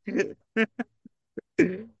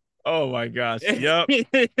 Oh my gosh. Yep.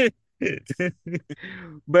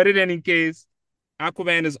 But in any case,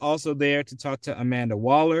 Aquaman is also there to talk to Amanda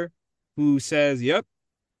Waller, who says, "Yep,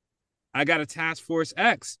 I got a Task Force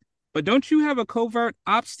X, but don't you have a covert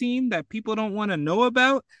ops team that people don't want to know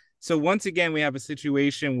about?" So once again, we have a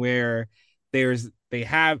situation where they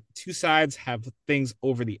have two sides have things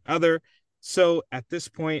over the other. So at this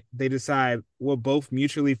point, they decide we'll both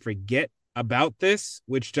mutually forget about this,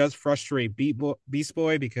 which does frustrate Beast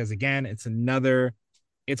Boy because again, it's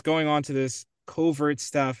going on to this covert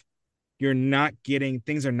stuff. You're not getting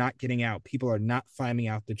things are not getting out. People are not finding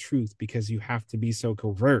out the truth because you have to be so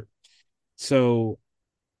covert. So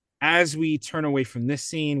as we turn away from this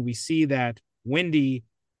scene, we see that Wendy,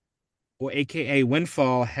 or AKA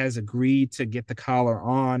Windfall, has agreed to get the collar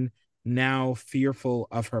on, now fearful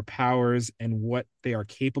of her powers and what they are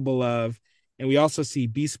capable of. And we also see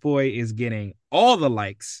Beast Boy is getting all the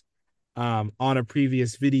likes on a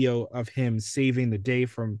previous video of him saving the day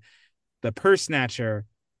from the purse snatcher.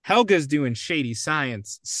 Helga's doing shady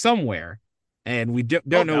science somewhere, and we don't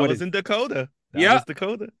know that what was in Dakota. That Yeah. was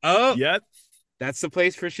Dakota. Oh, Yep. that's the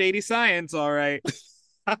place for shady science. All right.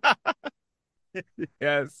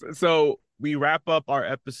 Yes. So we wrap up our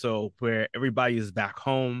episode where everybody is back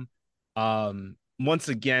home. Once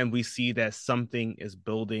again, we see that something is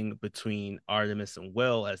building between Artemis and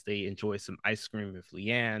Will as they enjoy some ice cream with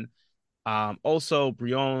Leanne. Also,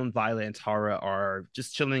 Brion, Violet, and Tara are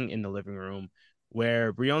just chilling in the living room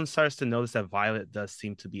where Brion starts to notice that Violet does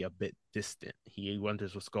seem to be a bit distant. He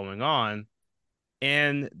wonders what's going on.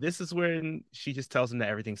 And this is when she just tells him that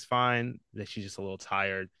everything's fine, that she's just a little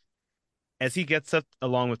tired. As he gets up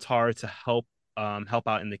along with Tara to help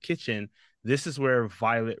out in the kitchen, this is where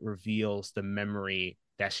Violet reveals the memory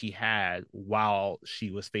that she had while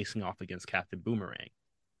she was facing off against Captain Boomerang.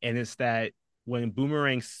 And it's that when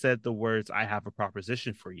Boomerang said the words, "I have a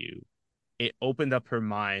proposition for you," it opened up her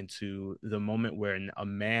mind to the moment when a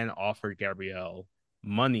man offered Gabrielle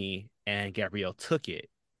money and Gabrielle took it.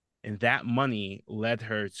 And that money led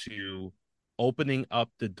her to opening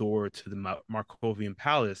up the door to the Markovian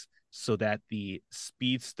Palace so that the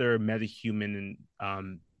speedster metahuman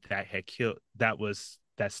that had killed that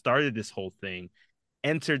started this whole thing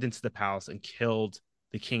entered into the palace and killed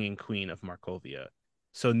the king and queen of Markovia.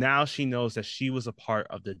 So now she knows that she was a part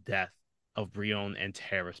of the death of Brion and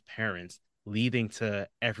Tara's parents, leading to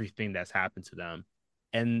everything that's happened to them.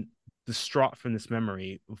 And distraught from this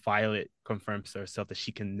memory, Violet confirms to herself that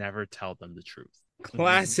she can never tell them the truth.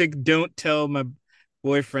 Classic. Don't tell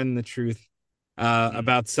boyfriend the truth Mm-hmm.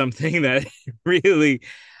 about something that really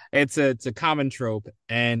it's a common trope,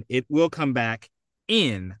 and it will come back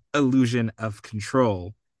in Illusion of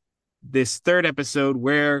Control. This third episode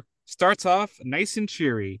where starts off nice and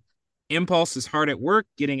cheery. Impulse is hard at work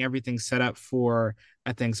getting everything set up for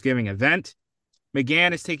a Thanksgiving event.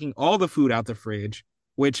 McGann is taking all the food out the fridge,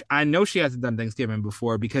 which I know she hasn't done Thanksgiving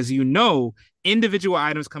before because individual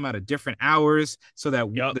items come out at different hours so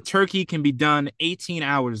that Yep. the turkey can be done 18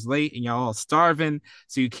 hours late and y'all all starving.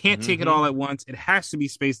 So you can't take it Mm-hmm. all at once. It has to be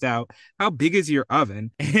spaced out. How big is your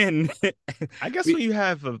oven? And I guess we, when you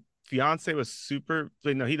have a fiance with super,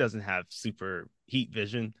 wait, no, he doesn't have super heat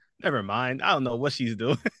vision. Never mind. I don't know what she's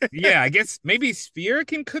doing. yeah, I guess maybe Sphere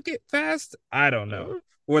can cook it fast. I don't know.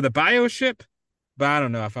 Or the bioship, but I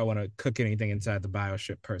don't know if I want to cook anything inside the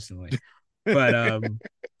bioship personally. But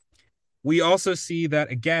we also see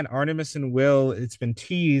that again, Artemis and Will, it's been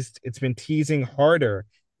teasing harder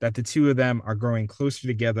that the two of them are growing closer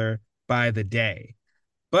together by the day.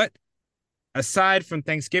 But aside from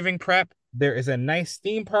Thanksgiving prep, there is a nice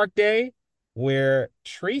theme park day where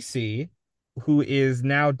Tracy, who is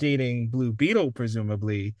now dating Blue Beetle,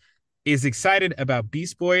 presumably, is excited about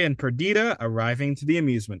Beast Boy and Perdita arriving to the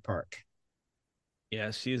amusement park.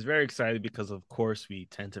 Yeah, she is very excited because, of course, we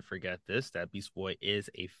tend to forget this that Beast Boy is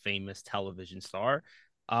a famous television star.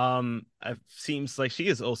 It seems like she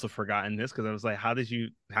has also forgotten this because I was like, how did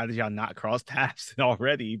y'all not cross paths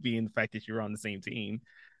already? Being the fact that you were on the same team.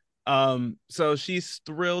 So she's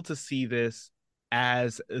thrilled to see this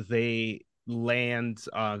as they land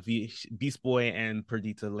via Beast Boy and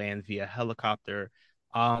Perdita land via helicopter.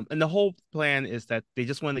 And the whole plan is that they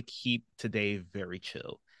just want to keep today very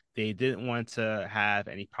chill. They didn't want to have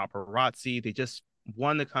any paparazzi. They just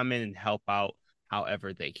want to come in and help out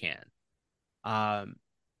however they can. Um,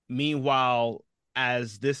 Meanwhile,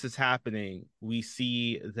 as this is happening, we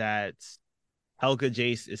see that Helga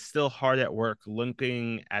Jace is still hard at work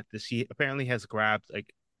looking at this. She apparently has grabbed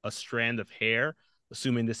like a strand of hair,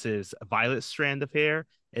 assuming this is a violet strand of hair,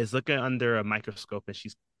 is looking under a microscope and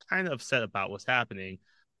she's kind of upset about what's happening.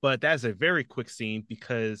 But that's a very quick scene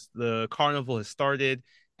because the carnival has started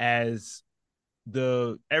as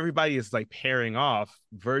the everybody is like pairing off.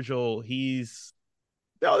 Virgil, he's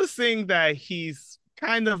noticing that he's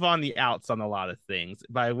kind of on the outs on a lot of things,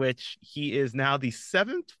 by which he is now the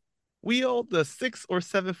seventh wheel, the sixth or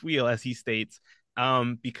seventh wheel, as he states,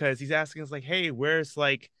 because he's asking us like, "Hey, where's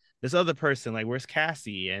like this other person? Like, where's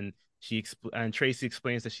Cassie?" And and Tracy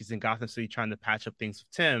explains that she's in Gotham City trying to patch up things with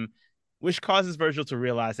Tim, which causes Virgil to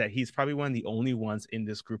realize that he's probably one of the only ones in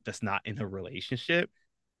this group that's not in a relationship.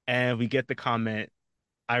 And we get the comment,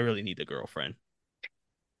 "I really need a girlfriend."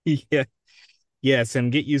 Yeah. Yes,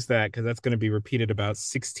 and get used to that because that's going to be repeated about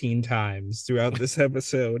 16 times throughout this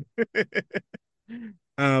episode.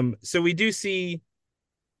 So we do see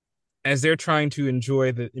as they're trying to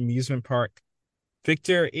enjoy the amusement park,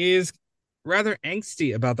 Victor is rather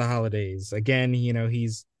angsty about the holidays. Again,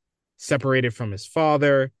 he's separated from his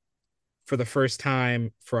father for the first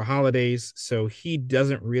time for holidays, so he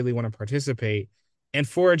doesn't really want to participate. And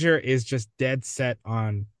Forager is just dead set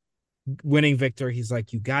on winning Victor. He's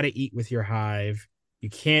like, you got to eat with your hive. You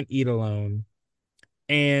can't eat alone.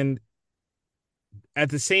 And at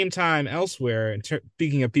the same time, elsewhere,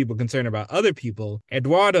 speaking of people concerned about other people,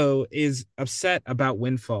 Eduardo is upset about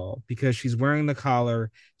Windfall because she's wearing the collar.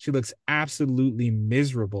 She looks absolutely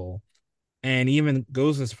miserable and even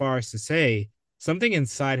goes as far as to say something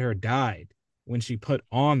inside her died when she put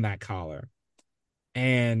on that collar.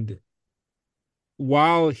 And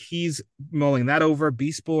while he's mulling that over,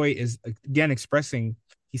 Beast Boy is again expressing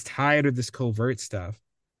he's tired of this covert stuff.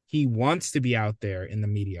 He wants to be out there in the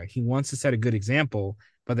media. He wants to set a good example,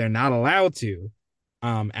 but they're not allowed to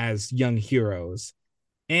as young heroes.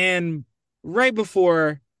 And right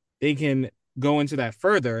before they can go into that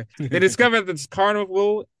further, they discover that this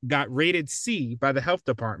carnival got rated C by the health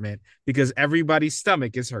department because everybody's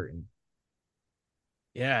stomach is hurting.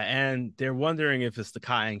 Yeah, and they're wondering if it's the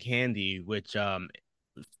cotton candy, which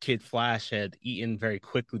Kid Flash had eaten very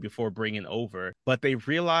quickly before bringing over. But they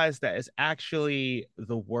realize that it's actually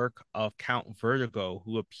the work of Count Vertigo,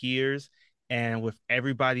 who appears, and with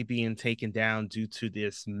everybody being taken down due to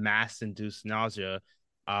this mass-induced nausea,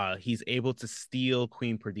 he's able to steal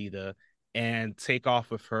Queen Perdita and take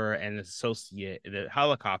off with her and an associate in a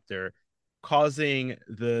helicopter, causing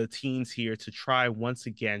the teens here to try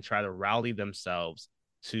to rally themselves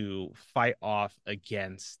to fight off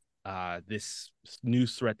against this new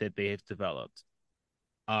threat that they have developed.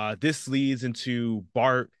 This leads into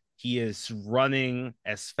Bart He is running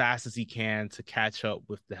as fast as he can to catch up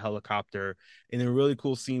with the helicopter. In a really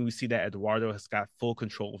cool scene, we see that Eduardo has got full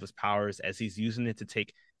control of his powers as he's using it to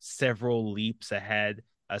take several leaps ahead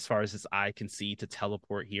as far as his eye can see to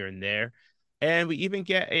teleport here and there. And we even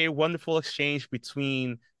get a wonderful exchange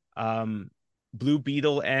between Blue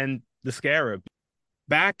Beetle and the Scarab.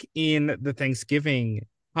 Back in the Thanksgiving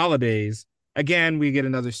holidays, again, we get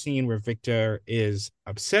another scene where Victor is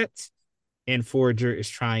upset and Forager is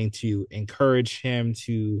trying to encourage him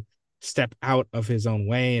to step out of his own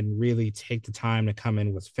way and really take the time to come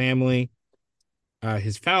in with family,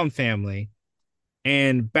 his found family.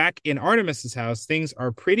 And back in Artemis's house, things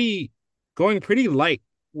are going pretty light,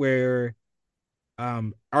 where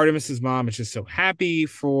Artemis's mom is just so happy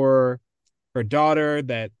for her daughter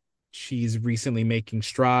that she's recently making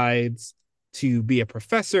strides to be a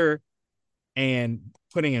professor and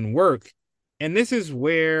putting in work. And this is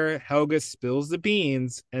where Helga spills the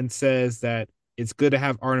beans and says that it's good to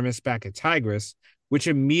have Artemis back at Tigris, which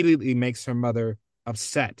immediately makes her mother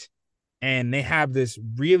upset. And they have this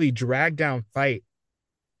really dragged down fight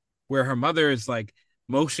where her mother is like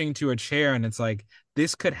motioning to a chair, and it's like,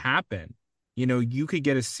 this could happen. You could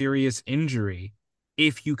get a serious injury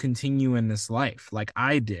if you continue in this life like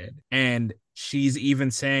I did. And she's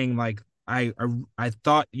even saying like, I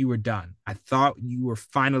thought you were done. I thought you were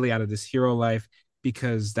finally out of this hero life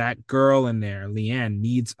because that girl in there, Leanne,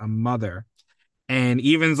 needs a mother. And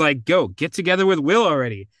Even's like, go get together with Will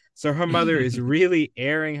already. So her mother is really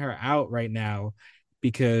airing her out right now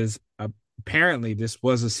because apparently this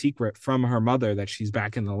was a secret from her mother that she's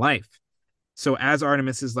back in the life. So as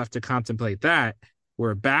Artemis is left to contemplate that,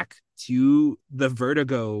 we're back to the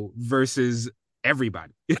Vertigo versus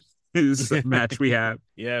everybody. Is a match we have.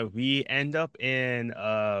 Yeah, we end up in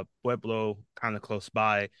Pueblo, kind of close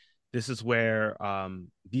by. This is where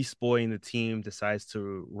Beast Boy and the team decides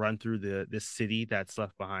to run through this city that's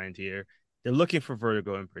left behind here. They're looking for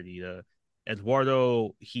Vertigo and Perdita.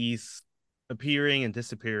 Eduardo, he's appearing and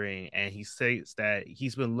disappearing, and he says that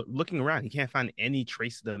he's been looking around. He can't find any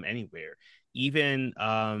trace of them anywhere. Even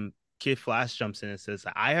Kid Flash jumps in and says,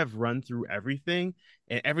 I have run through everything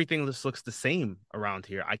and everything just looks the same around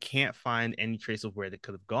here. I can't find any trace of where they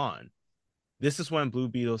could have gone. This is when Blue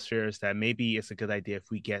Beetle shares that maybe it's a good idea if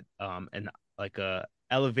we get a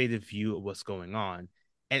elevated view of what's going on.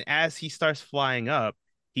 And as he starts flying up,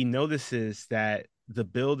 he notices that the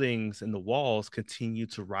buildings and the walls continue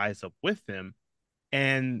to rise up with him.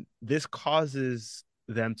 And this causes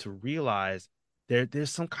them to realize there's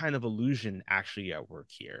some kind of illusion actually at work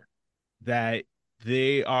here, that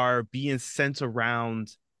they are being sent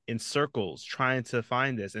around in circles trying to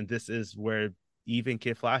find this. And this is where even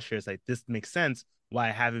Kid Flash is like, this makes sense why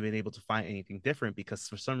I haven't been able to find anything different, because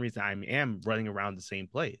for some reason I am running around the same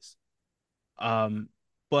place.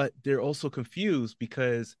 But they're also confused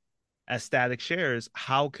because, as Static shares,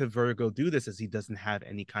 how could Vertigo do this as he doesn't have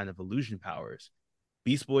any kind of illusion powers?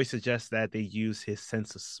 Beast Boy suggests that they use his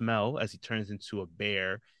sense of smell as he turns into a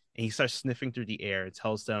bear, and he starts sniffing through the air and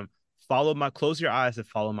tells them, close your eyes and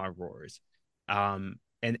follow my roars.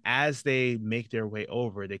 And as they make their way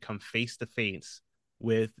over, they come face to face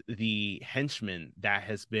with the henchman that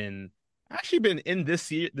has been in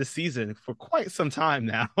this season for quite some time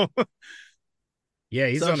now. Yeah,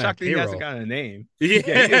 he's on that payroll. He hasn't got a name.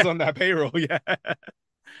 Yeah, he is on that payroll. Yeah.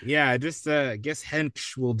 Yeah, I just guess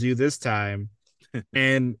Hench will do this time.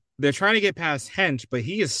 And they're trying to get past Hench, but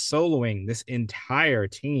he is soloing this entire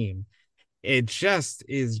team. It just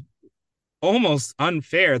is almost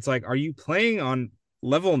unfair. It's like, are you playing on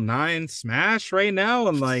level 9 Smash right now?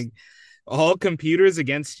 And like all computers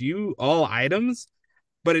against you, all items?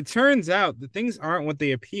 But it turns out that things aren't what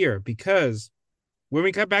they appear, because when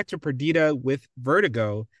we cut back to Perdita with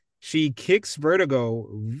Vertigo, she kicks Vertigo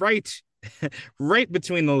right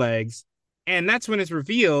between the legs. And that's when it's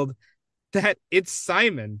revealed that it's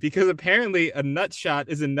Simon, because apparently a nut shot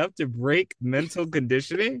is enough to break mental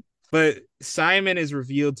conditioning. But Simon is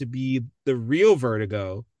revealed to be the real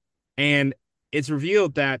Vertigo. And it's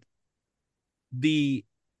revealed that the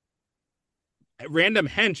random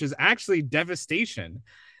hench is actually Devastation,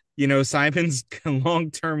 Simon's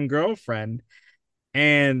long-term girlfriend.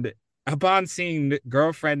 And upon seeing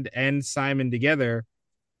Girlfriend and Simon together,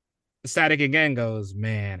 Static again goes,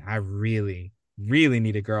 man, I really, really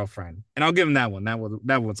need a girlfriend. And I'll give him that one.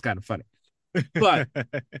 That one's kind of funny. But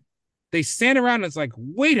they stand around and it's like,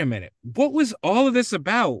 wait a minute, what was all of this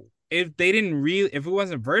about? If it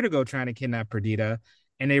wasn't Vertigo trying to kidnap Perdita,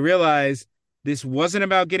 and they realize this wasn't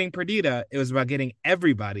about getting Perdita, it was about getting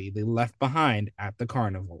everybody they left behind at the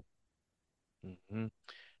carnival. Mm-hmm.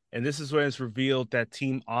 And this is when it's revealed that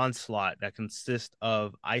Team Onslaught, that consists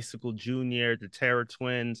of Icicle Jr., the Terror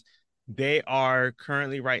Twins, they are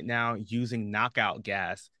currently right now using knockout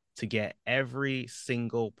gas to get every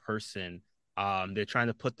single person. They're trying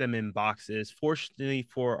to put them in boxes. Fortunately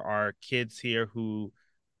for our kids here who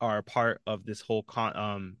are part of this whole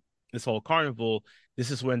carnival,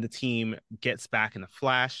 this is when the team gets back in a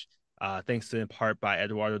flash. Thanks to in part by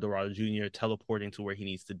Eduardo Dorado Jr. teleporting to where he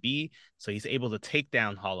needs to be. So he's able to take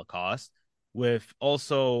down Holocaust. With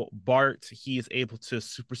also Bart, he is able to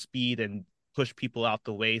super speed and push people out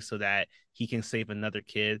the way so that he can save another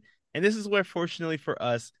kid. And this is where, fortunately for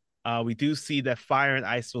us, we do see that fire and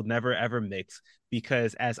ice will never ever mix,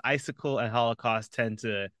 because as Icicle and Holocaust tend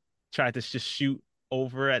to try to just shoot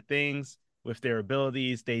over at things with their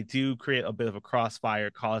abilities, they do create a bit of a crossfire,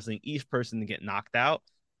 causing each person to get knocked out.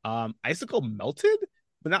 Icicle melted,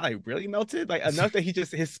 but not like really melted, like enough that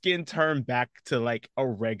his skin turned back to like a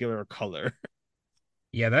regular color.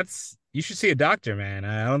 Yeah, you should see a doctor, man.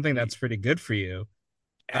 I don't think that's pretty good for you.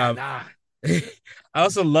 And I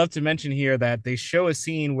also love to mention here that they show a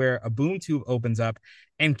scene where a boom tube opens up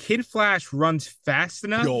and Kid Flash runs fast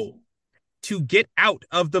enough to get out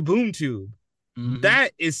of the boom tube. Mm-hmm.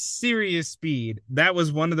 That is serious speed. That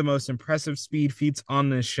was one of the most impressive speed feats on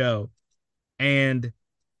this show. And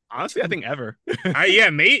honestly, I think ever.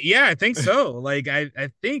 I think so. Like I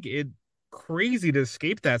think it crazy to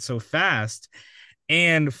escape that so fast.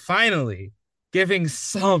 And finally, giving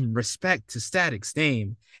some respect to Static's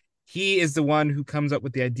name, he is the one who comes up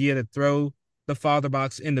with the idea to throw the father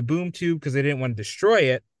box in the boom tube because they didn't want to destroy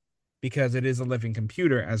it because it is a living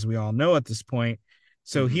computer, as we all know at this point.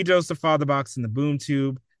 So he throws the father box in the boom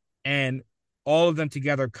tube, and all of them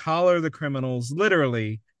together collar the criminals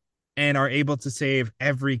literally and are able to save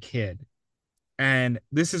every kid. And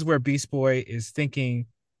this is where Beast Boy is thinking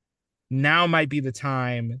now might be the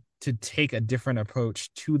time to take a different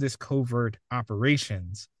approach to this covert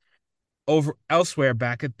operations. Over elsewhere,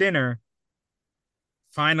 back at dinner,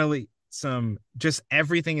 finally,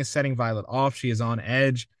 everything is setting Violet off. She is on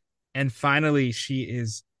edge. And finally, she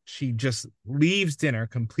just leaves dinner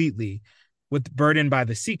completely burdened by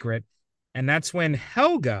the secret. And that's when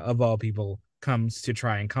Helga, of all people, comes to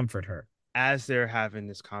try and comfort her. As they're having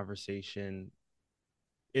this conversation,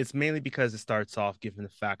 it's mainly because it starts off given the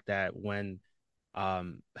fact that when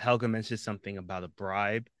Helga mentions something about a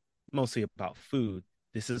bribe, mostly about food,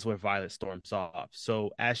 this is where Violet storms off.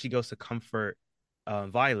 So as she goes to comfort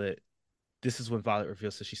Violet, this is when Violet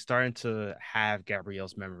reveals that she's starting to have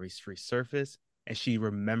Gabrielle's memories resurface, and she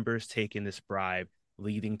remembers taking this bribe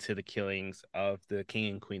leading to the killings of the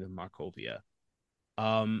king and queen of Markovia.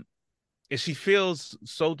 And she feels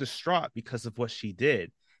so distraught because of what she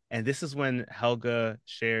did. And this is when Helga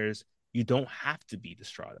shares, you don't have to be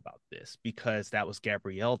distraught about this because that was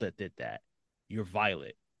Gabrielle that did that. You're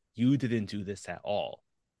Violet. You didn't do this at all.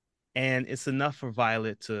 And it's enough for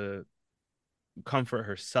Violet to comfort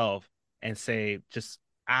herself and say, just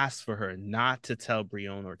ask for her not to tell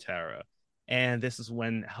Brion or Tara. And this is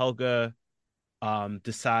when Helga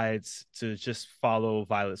decides to just follow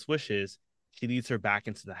Violet's wishes. She leads her back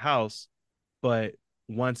into the house. But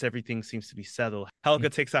once everything seems to be settled,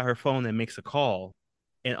 Helga takes out her phone and makes a call.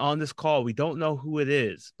 And on this call, we don't know who it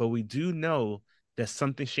is, but we do know that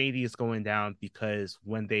something shady is going down because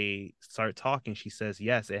when they start talking, she says,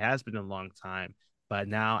 yes, it has been a long time, but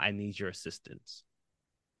now I need your assistance.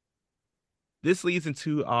 This leads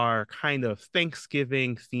into our kind of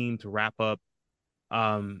Thanksgiving themed wrap up,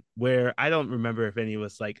 where I don't remember if any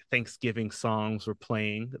was like Thanksgiving songs were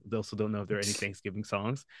playing. They also don't know if there are any Thanksgiving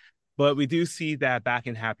songs. But we do see that back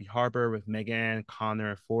in Happy Harbor with Megan,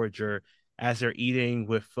 Connor, and Forager, as they're eating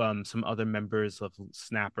with some other members of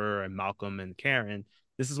Snapper and Malcolm and Karen.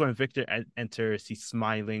 This is when Victor enters. He's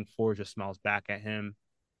smiling. Forager smiles back at him.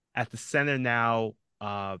 At the center now,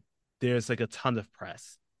 there's like a ton of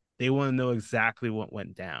press. They want to know exactly what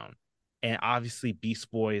went down. And obviously, Beast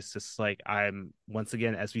Boy is just like, once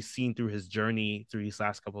again, as we've seen through his journey through these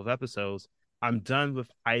last couple of episodes, I'm done with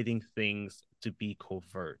hiding things to be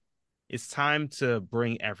covert. It's time to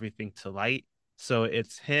bring everything to light. So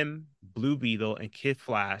it's him, Blue Beetle, and Kid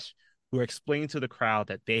Flash who are explaining to the crowd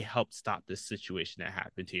that they helped stop this situation that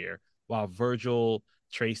happened here, while Virgil,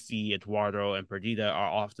 Tracy, Eduardo, and Perdita are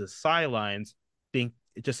off the sidelines, being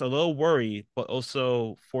just a little worried, but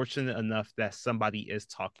also fortunate enough that somebody is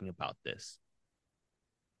talking about this.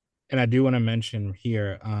 And I do want to mention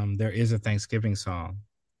here, there is a Thanksgiving song.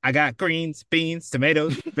 I got greens, beans,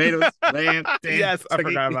 tomatoes, lamb. Yes, I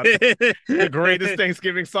forgot about that. The greatest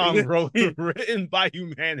Thanksgiving song written by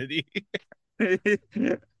humanity.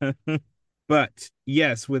 But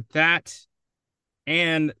yes, with that,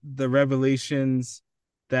 and the revelations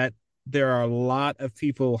that there are a lot of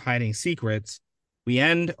people hiding secrets. We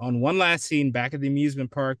end on one last scene back at the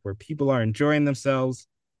amusement park where people are enjoying themselves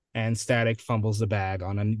and Static fumbles the bag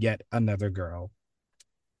on yet another girl.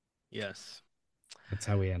 Yes. That's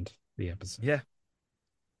how we end the episode. Yeah.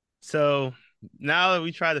 So now that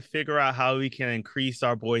we try to figure out how we can increase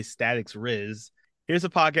our boy Static's Riz, here's a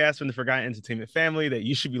podcast from the Forgotten Entertainment family that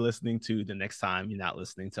you should be listening to the next time you're not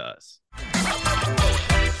listening to us.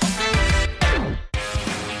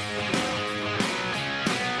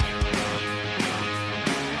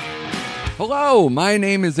 Hello, my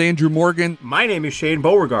name is Andrew Morgan. My name is Shane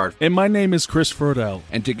Beauregard. And my name is Chris Frodell.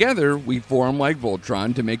 And together, we form like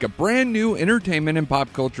Voltron to make a brand new entertainment and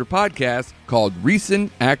pop culture podcast called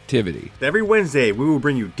Recent Activity. Every Wednesday, we will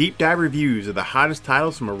bring you deep dive reviews of the hottest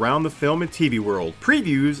titles from around the film and TV world,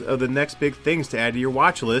 previews of the next big things to add to your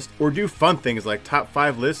watch list, or do fun things like top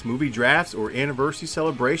 5 lists, movie drafts, or anniversary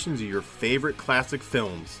celebrations of your favorite classic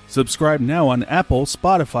films. Subscribe now on Apple,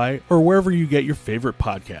 Spotify, or wherever you get your favorite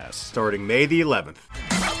podcasts. Starting May the 11th.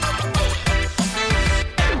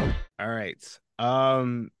 All right.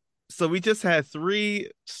 So we just had 3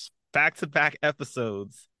 back-to-back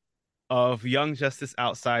episodes of Young Justice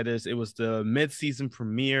Outsiders. It was the mid-season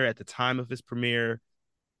premiere at the time of its premiere.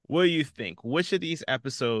 What do you think? Which of these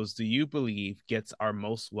episodes do you believe gets our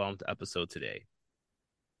most whelmed episode today?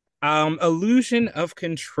 Illusion of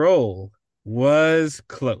Control was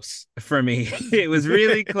close for me. It was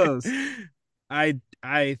really close.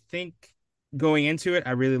 I think going into it,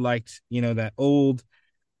 I really liked, that old.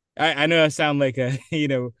 I know I sound like a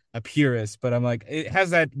a purist, but I'm like, it has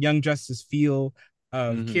that Young Justice feel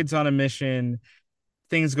of kids on a mission.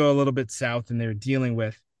 Things go a little bit south and they're dealing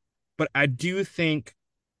with. But I do think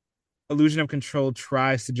Illusion of Control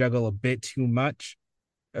tries to juggle a bit too much,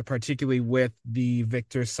 particularly with the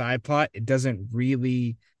Victor side plot. It doesn't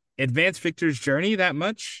really advance Victor's journey that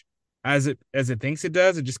much as it thinks it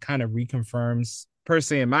does. It just kind of reconfirms,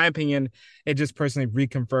 personally, in my opinion, it just personally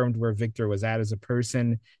reconfirmed where Victor was at as a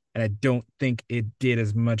person. And I don't think it did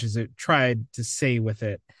as much as it tried to say with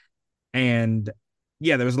it. And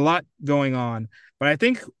yeah, there was a lot going on. But I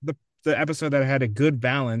think the episode that had a good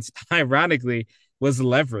balance, ironically, was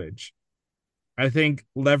Leverage. I think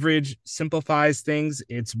Leverage simplifies things.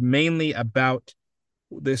 It's mainly about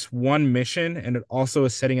this one mission, and it also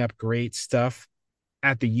is setting up great stuff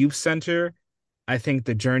at the youth center. I think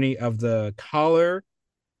the journey of the collar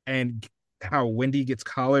and how Wendy gets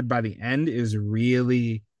collared by the end is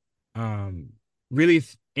really, really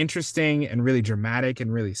interesting and really dramatic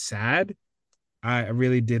and really sad. I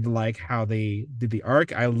really did like how they did the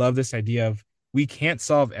arc. I love this idea of we can't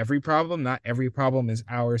solve every problem. Not every problem is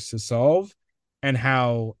ours to solve. And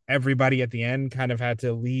how everybody at the end kind of had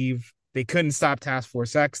to leave. They couldn't stop Task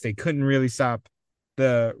Force X. They couldn't really stop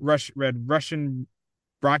the Russian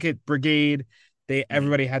Rocket Brigade.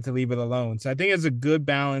 Everybody had to leave it alone. So I think it's a good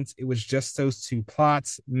balance. It was just those 2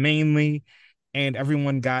 plots mainly, and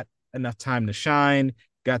everyone got enough time to shine,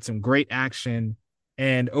 got some great action.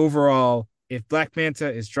 And overall, if Black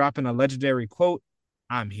Manta is dropping a legendary quote,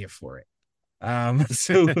 I'm here for it.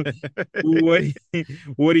 So what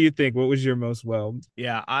do you think? What was your most whelmed?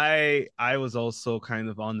 Yeah, I was also kind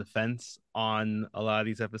of on the fence on a lot of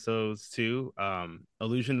these episodes too.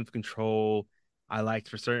 Illusion of Control, I liked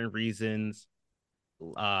for certain reasons.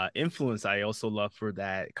 Influence, I also love for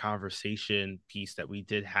that conversation piece that we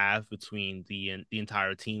did have between the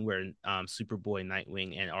entire team, where Superboy,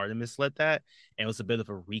 Nightwing, and Artemis led that. And it was a bit of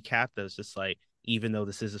a recap that was just like, even though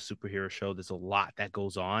this is a superhero show, there's a lot that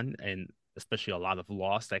goes on, and especially a lot of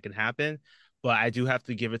loss that can happen. But I do have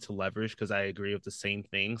to give it to Leverage because I agree with the same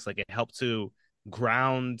things. Like, it helped to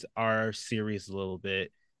ground our series a little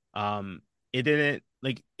bit. It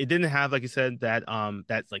didn't have, like you said, that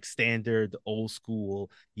that's like standard old school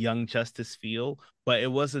Young Justice feel, but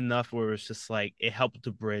it was enough where it's just like it helped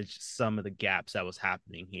to bridge some of the gaps that was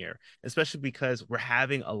happening here, especially because we're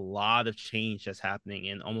having a lot of change that's happening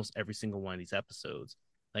in almost every single one of these episodes.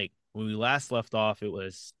 Like, when we last left off, it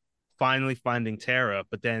was finally finding Tara,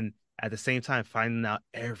 but then at the same time finding out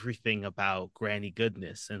everything about Granny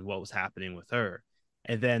Goodness and what was happening with her.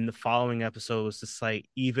 And then the following episode was just like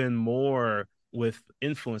even more with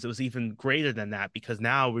Influence. It was even greater than that, because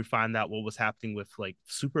now we find out what was happening with like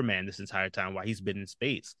Superman this entire time, why he's been in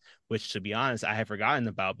space, which, to be honest, I had forgotten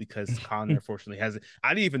about because Connor unfortunately hasn't.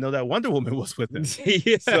 I didn't even know that Wonder Woman was with him.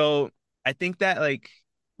 Yeah. So I think that, like,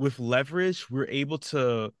 with Leverage, we're able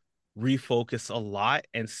to refocus a lot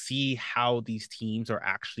and see how these teams are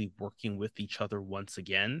actually working with each other once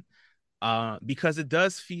again, because it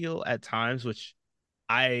does feel at times, which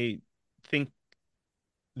I think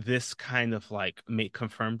this kind of like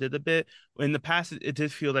confirmed it a bit. In the past, it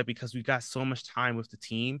did feel that because we got so much time with the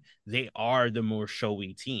team, they are the more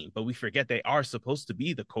showy team, but we forget they are supposed to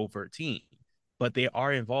be the covert team, but they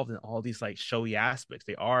are involved in all these like showy aspects.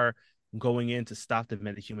 They are going in to stop the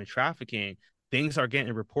human trafficking. Things are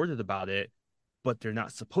getting reported about it, but they're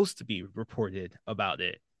not supposed to be reported about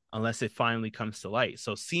it unless it finally comes to light.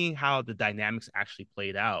 So seeing how the dynamics actually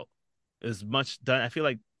played out is much done. I feel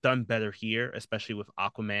like done better here, especially with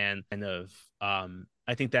Aquaman kind of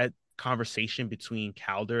I think that conversation between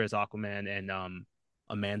Calder as Aquaman and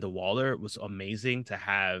Amanda Waller was amazing to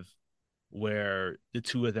have, where the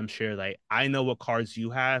two of them share like, I know what cards you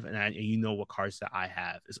have and you know what cards that I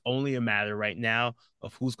have. It's only a matter right now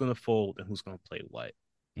of who's going to fold and who's going to play what.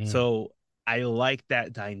 So I like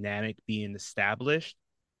that dynamic being established.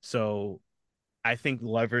 So I think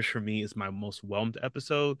Leverage for me is my most whelmed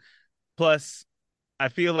episode. Plus, I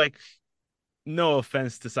feel like, no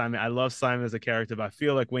offense to Simon, I love Simon as a character, but I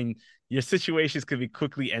feel like when your situations could be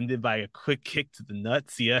quickly ended by a quick kick to the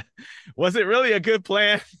nuts, was it really a good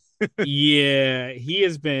plan? Yeah, he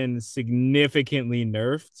has been significantly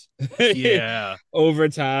nerfed. Yeah. Over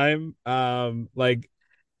time. Like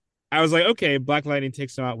I was like, okay, Black Lightning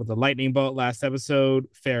takes him out with a lightning bolt last episode.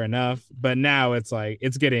 Fair enough. But now it's like,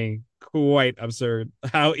 it's getting quite absurd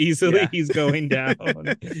how easily he's going down.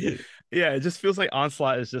 Yeah, it just feels like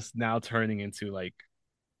Onslaught is just now turning into like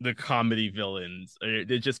the comedy villains.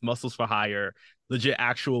 They're just muscles for hire, legit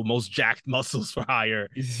actual most jacked muscles for hire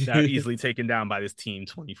that are easily taken down by this team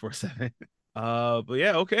 24/7. But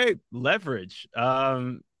yeah, okay. Leverage.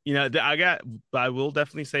 I will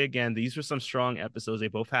definitely say again, these were some strong episodes.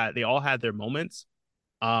 They all had their moments.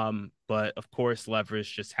 But of course,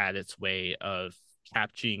 Leverage just had its way of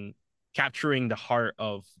capturing the heart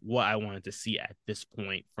of what I wanted to see at this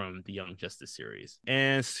point from the Young Justice series.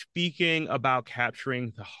 And speaking about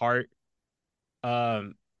capturing the heart,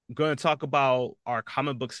 I'm going to talk about our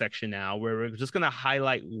comic book section now, where we're just going to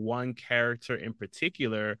highlight one character in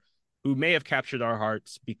particular who may have captured our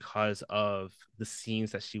hearts because of the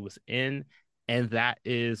scenes that she was in, and that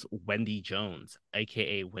is Wendy Jones,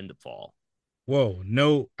 aka Windfall. Whoa,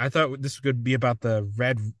 no! I thought this could be about the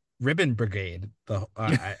Red Ribbon Brigade.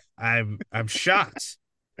 I'm shocked.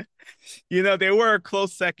 They were a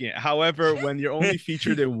close second. However, when you're only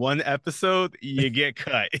featured in one episode, you get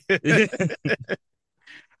cut.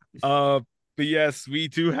 But yes, we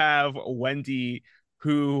do have Wendy,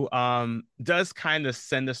 who does kind of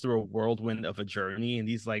send us through a whirlwind of a journey in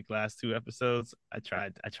these like last two episodes. I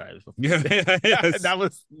tried Yes. That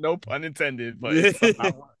was no pun intended, but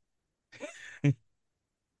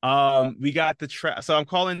we got so I'm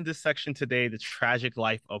calling this section today the tragic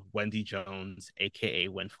life of Wendy Jones, aka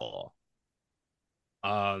Windfall.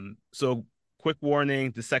 So quick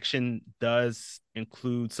warning, the section does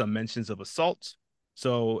include some mentions of assault.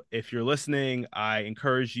 So if you're listening, I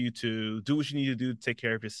encourage you to do what you need to do to take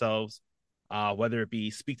care of yourselves, whether it be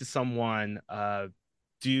speak to someone,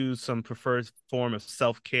 do some preferred form of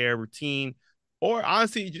self-care routine, or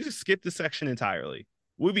honestly, just skip the section entirely.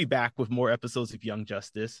 We'll be back with more episodes of Young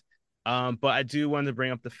Justice. But I do want to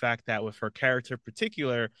bring up the fact that with her character in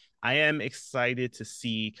particular, I am excited to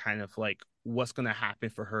see kind of like what's going to happen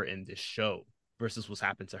for her in this show versus what's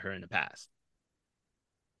happened to her in the past.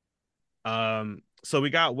 So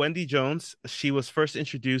we got Wendy Jones. She was first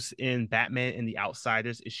introduced in Batman and the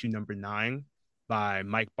Outsiders issue number 9 by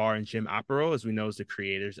Mike Barr and Jim Aparo, as we know as the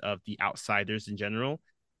creators of the Outsiders in general.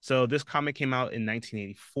 So this comic came out in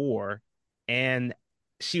 1984, and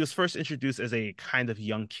she was first introduced as a kind of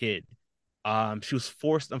young kid. She was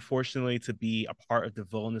forced, unfortunately, to be a part of the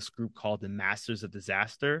villainous group called the Masters of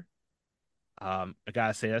Disaster. I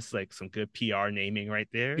gotta say that's like some good PR naming right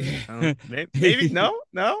there. Maybe no.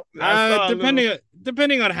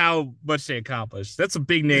 Depending on how much they accomplish, that's a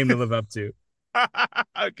big name to live up to.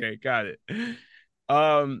 Okay, got it.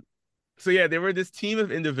 So yeah, there were this team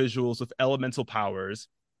of individuals with elemental powers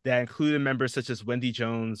that included members such as Wendy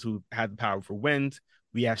Jones, who had the power for wind.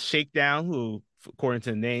 We have Shakedown, who, according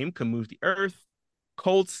to the name, can move the earth,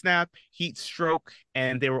 Cold Snap, Heat Stroke,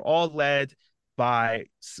 and they were all led by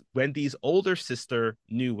Wendy's older sister,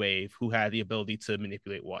 New Wave, who had the ability to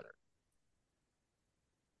manipulate water.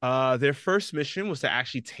 Their first mission was to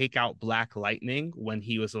actually take out Black Lightning when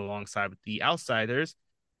he was alongside with the Outsiders.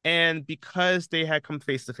 And because they had come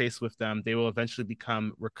face to face with them, they will eventually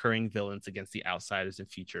become recurring villains against the Outsiders in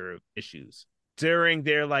future issues. During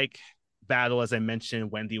their battle, as I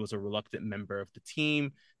mentioned, Wendy was a reluctant member of the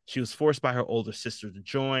team. She was forced by her older sister to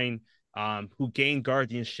join, who gained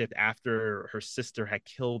guardianship after her sister had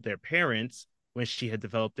killed their parents when she had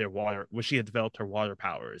developed her water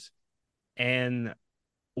powers. And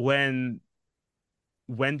when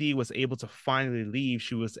Wendy was able to finally leave,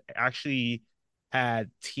 she was actually had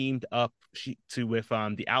teamed up with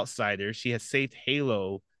the Outsiders. She had saved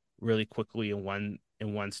Halo really quickly in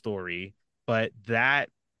one story, but that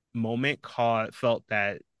moment felt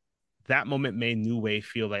that moment made New Wave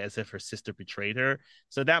feel like as if her sister betrayed her.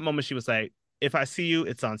 So that moment she was like, if I see you,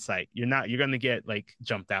 it's on sight. You're gonna get like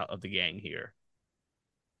jumped out of the gang here.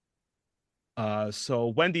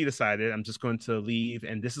 So Wendy decided I'm just going to leave,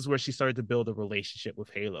 and this is where she started to build a relationship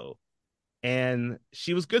with Halo. And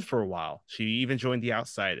she was good for a while. She even joined the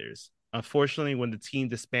Outsiders. Unfortunately, when the team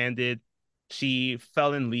disbanded, she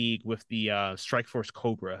fell in league with the Strike Force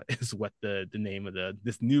Cobra, is what the name of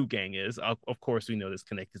this new gang is. Of course, we know this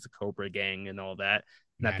connected to Cobra Gang and all that,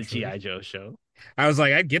 not Naturally. the G.I. Joe show. I was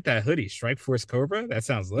like, I'd get that hoodie, Strike Force Cobra. That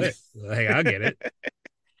sounds lit. Like, I'll get it.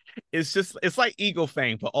 It's like Eagle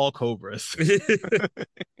Fang, but all cobras.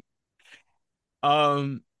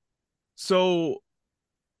 So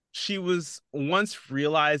she was once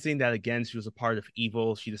realizing that again she was a part of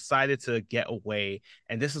evil, she decided to get away,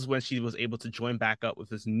 and this is when she was able to join back up with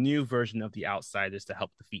this new version of the Outsiders to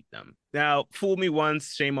help defeat them. Now, fool me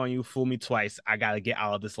once, shame on you. Fool me twice, I gotta get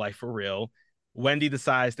out of this life for real. Wendy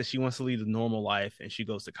decides that she wants to lead a normal life, and she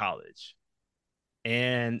goes to college.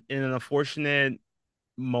 And in an unfortunate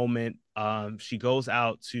moment, she goes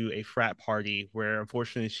out to a frat party where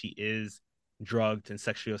unfortunately she is drugged and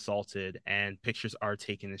sexually assaulted, and pictures are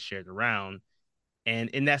taken and shared around. And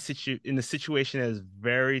in the situation that is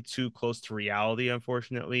very too close to reality,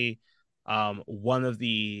 unfortunately, one of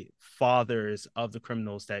the fathers of the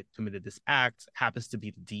criminals that committed this act happens to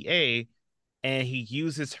be the DA, and he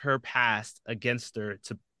uses her past against her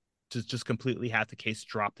to just completely have the case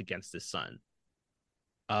dropped against his son.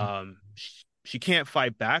 She can't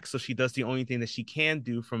fight back, so she does the only thing that she can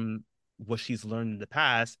do from what she's learned in the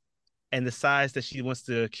past, and decides that she wants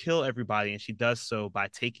to kill everybody, and she does so by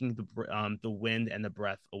taking the wind and the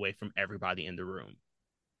breath away from everybody in the room.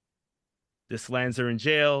 This lands her in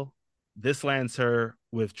jail. This lands her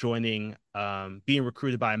with being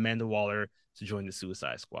recruited by Amanda Waller to join the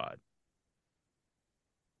Suicide Squad.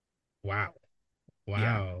 Wow.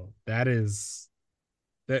 Yeah. That is,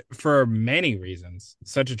 that for many reasons,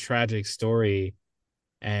 such a tragic story,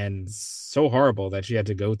 and so horrible that she had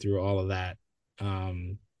to go through all of that.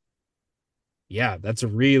 Yeah, that's a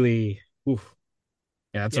really, oof.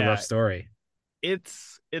 Yeah, that's a rough story.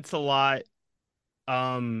 It's a lot,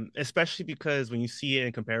 especially because when you see it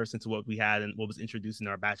in comparison to what we had and what was introduced in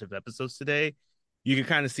our batch of episodes today, you can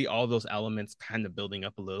kind of see all those elements kind of building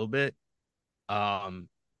up a little bit.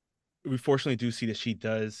 We fortunately do see that she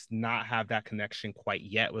does not have that connection quite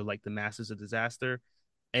yet with like the Masters of Disaster,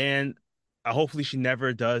 and hopefully she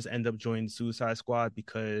never does end up joining the Suicide Squad,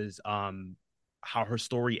 because how her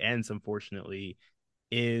story ends, unfortunately,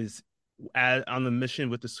 is on the mission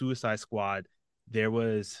with the Suicide Squad. There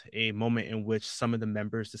was a moment in which some of the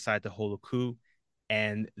members decided to hold a coup,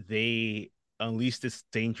 and they unleashed this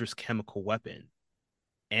dangerous chemical weapon.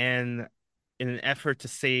 And in an effort to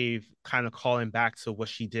save, kind of calling back to what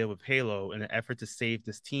she did with Halo, in an effort to save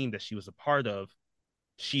this team that she was a part of,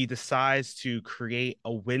 she decides to create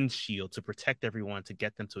a windshield to protect everyone to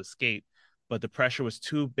get them to escape. But the pressure was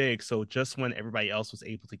too big. So just when everybody else was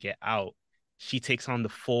able to get out, she takes on the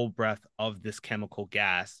full breath of this chemical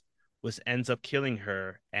gas, which ends up killing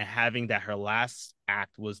her, and having that her last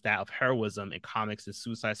act was that of heroism in comics in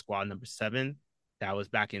Suicide Squad #7. That was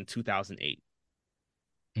back in 2008.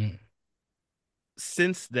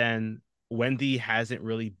 Since then, Wendy hasn't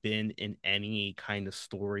really been in any kind of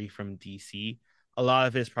story from DC. A lot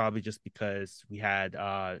of it's probably just because we had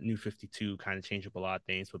New 52 kind of change up a lot of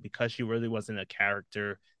things, but because she really wasn't a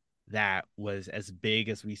character that was as big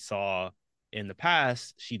as we saw in the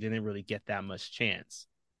past, she didn't really get that much chance.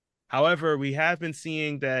 However, we have been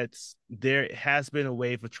seeing that there has been a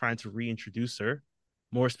wave of trying to reintroduce her,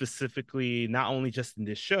 more specifically, not only just in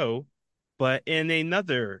this show, but in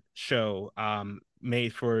another show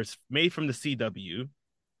made from the CW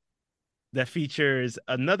that features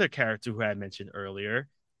another character who I mentioned earlier,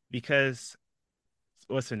 because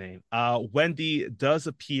what's her name? Wendy does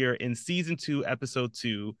appear in season 2, episode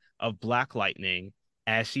 2 of Black Lightning,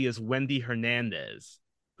 as she is Wendy Hernandez,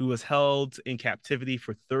 who was held in captivity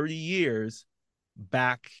for 30 years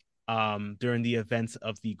back during the events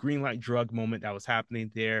of the Greenlight drug moment that was happening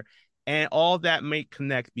there. And all that may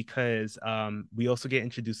connect because we also get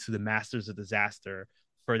introduced to the Masters of Disaster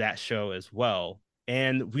for that show as well.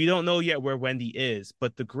 And we don't know yet where Wendy is,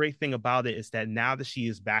 but the great thing about it is that now that she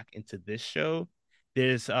is back into this show,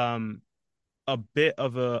 there's a bit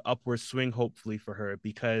of a upward swing, hopefully, for her,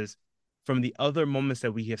 because from the other moments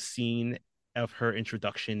that we have seen of her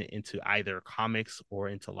introduction into either comics or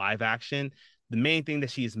into live action, the main thing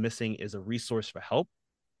that she is missing is a resource for help.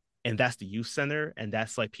 And that's the youth center. And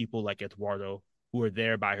that's like people like Eduardo who are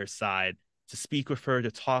there by her side to speak with her,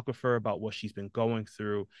 to talk with her about what she's been going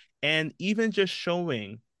through, and even just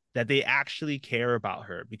showing that they actually care about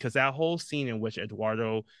her. Because that whole scene in which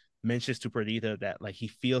Eduardo mentions to Perdita that like he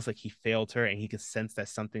feels like he failed her and he can sense that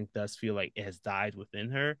something does feel like it has died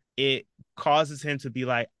within her, it causes him to be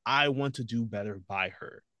like, I want to do better by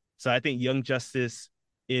her. So I think Young Justice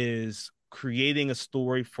is creating a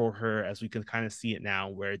story for her, as we can kind of see it now,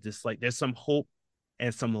 where just like there's some hope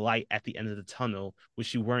and some light at the end of the tunnel,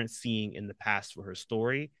 which you weren't seeing in the past for her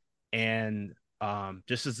story. And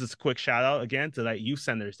just as this quick shout out again to like youth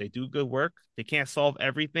centers, they do good work. They can't solve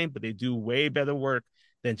everything, but they do way better work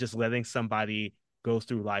than just letting somebody go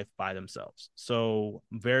through life by themselves. So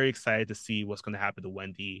I'm very excited to see what's going to happen to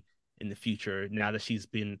Wendy in the future now that she's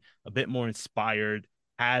been a bit more inspired,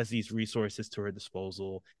 has these resources to her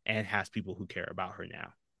disposal, and has people who care about her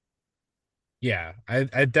now. Yeah,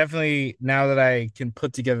 I definitely, now that I can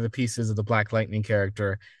put together the pieces of the Black Lightning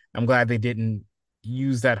character, I'm glad they didn't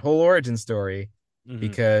use that whole origin story,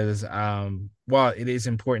 because while it is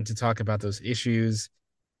important to talk about those issues,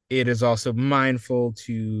 it is also mindful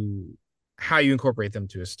to how you incorporate them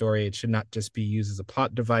to a story. It should not just be used as a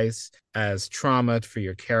plot device, as trauma for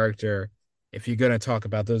your character. If you're going to talk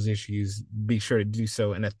about those issues, be sure to do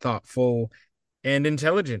so in a thoughtful and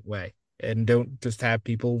intelligent way, and don't just have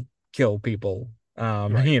people kill people.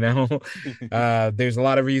 Right. You know, there's a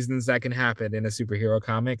lot of reasons that can happen in a superhero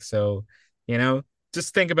comic. So, you know,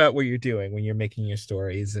 just think about what you're doing when you're making your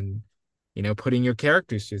stories and, you know, putting your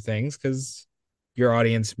characters through things, because your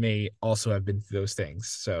audience may also have been through those things.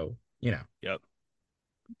 So, you know,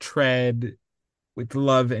 tread with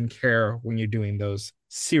love and care when you're doing those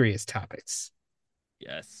serious topics.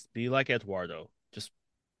 Yes. Be like Eduardo. Just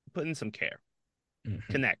put in some care.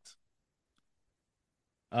 Connect.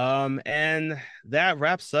 And that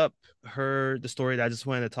wraps up the story that I just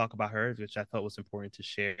wanted to talk about her, which I thought was important to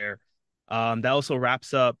share. That also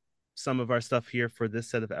wraps up some of our stuff here for this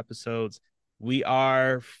set of episodes. We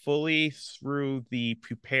are fully through the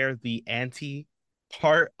prepare the ante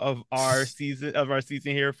part of our season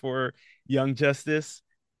here for Young Justice.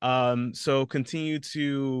 So continue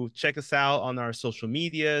to check us out on our social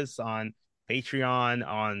medias, on Patreon,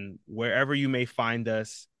 on wherever you may find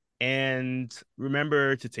us. And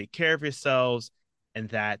remember to take care of yourselves, and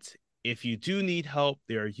that if you do need help,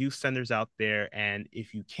 there are youth centers out there. And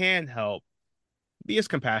if you can help, be as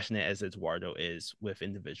compassionate as Eduardo is with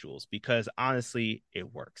individuals, because honestly,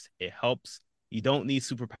 it works. It helps. You don't need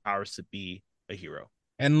superpowers to be a hero.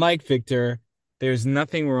 And like Victor, there's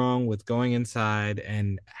nothing wrong with going inside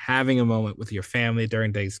and having a moment with your family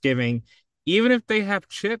during Thanksgiving, even if they have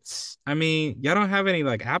chips. I mean, y'all don't have any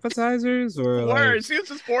like appetizers or like... She was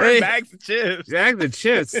just pouring bags of chips. Exactly,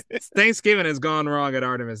 chips. Thanksgiving has gone wrong at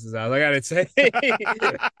Artemis's house, I gotta say.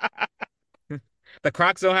 The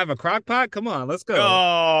Crocs don't have a crock pot? Come on, let's go.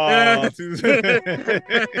 Oh.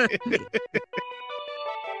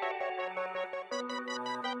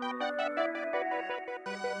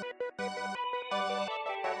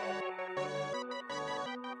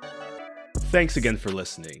 Thanks again for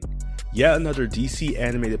listening. Yet another DC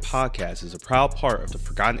animated podcast is a proud part of the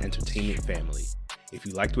Forgotten Entertainment family. If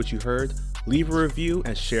you liked what you heard, leave a review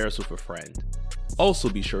and share us with a friend. Also,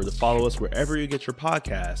 be sure to follow us wherever you get your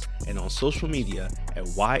podcasts and on social media at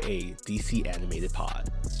YA DC Animated Pod.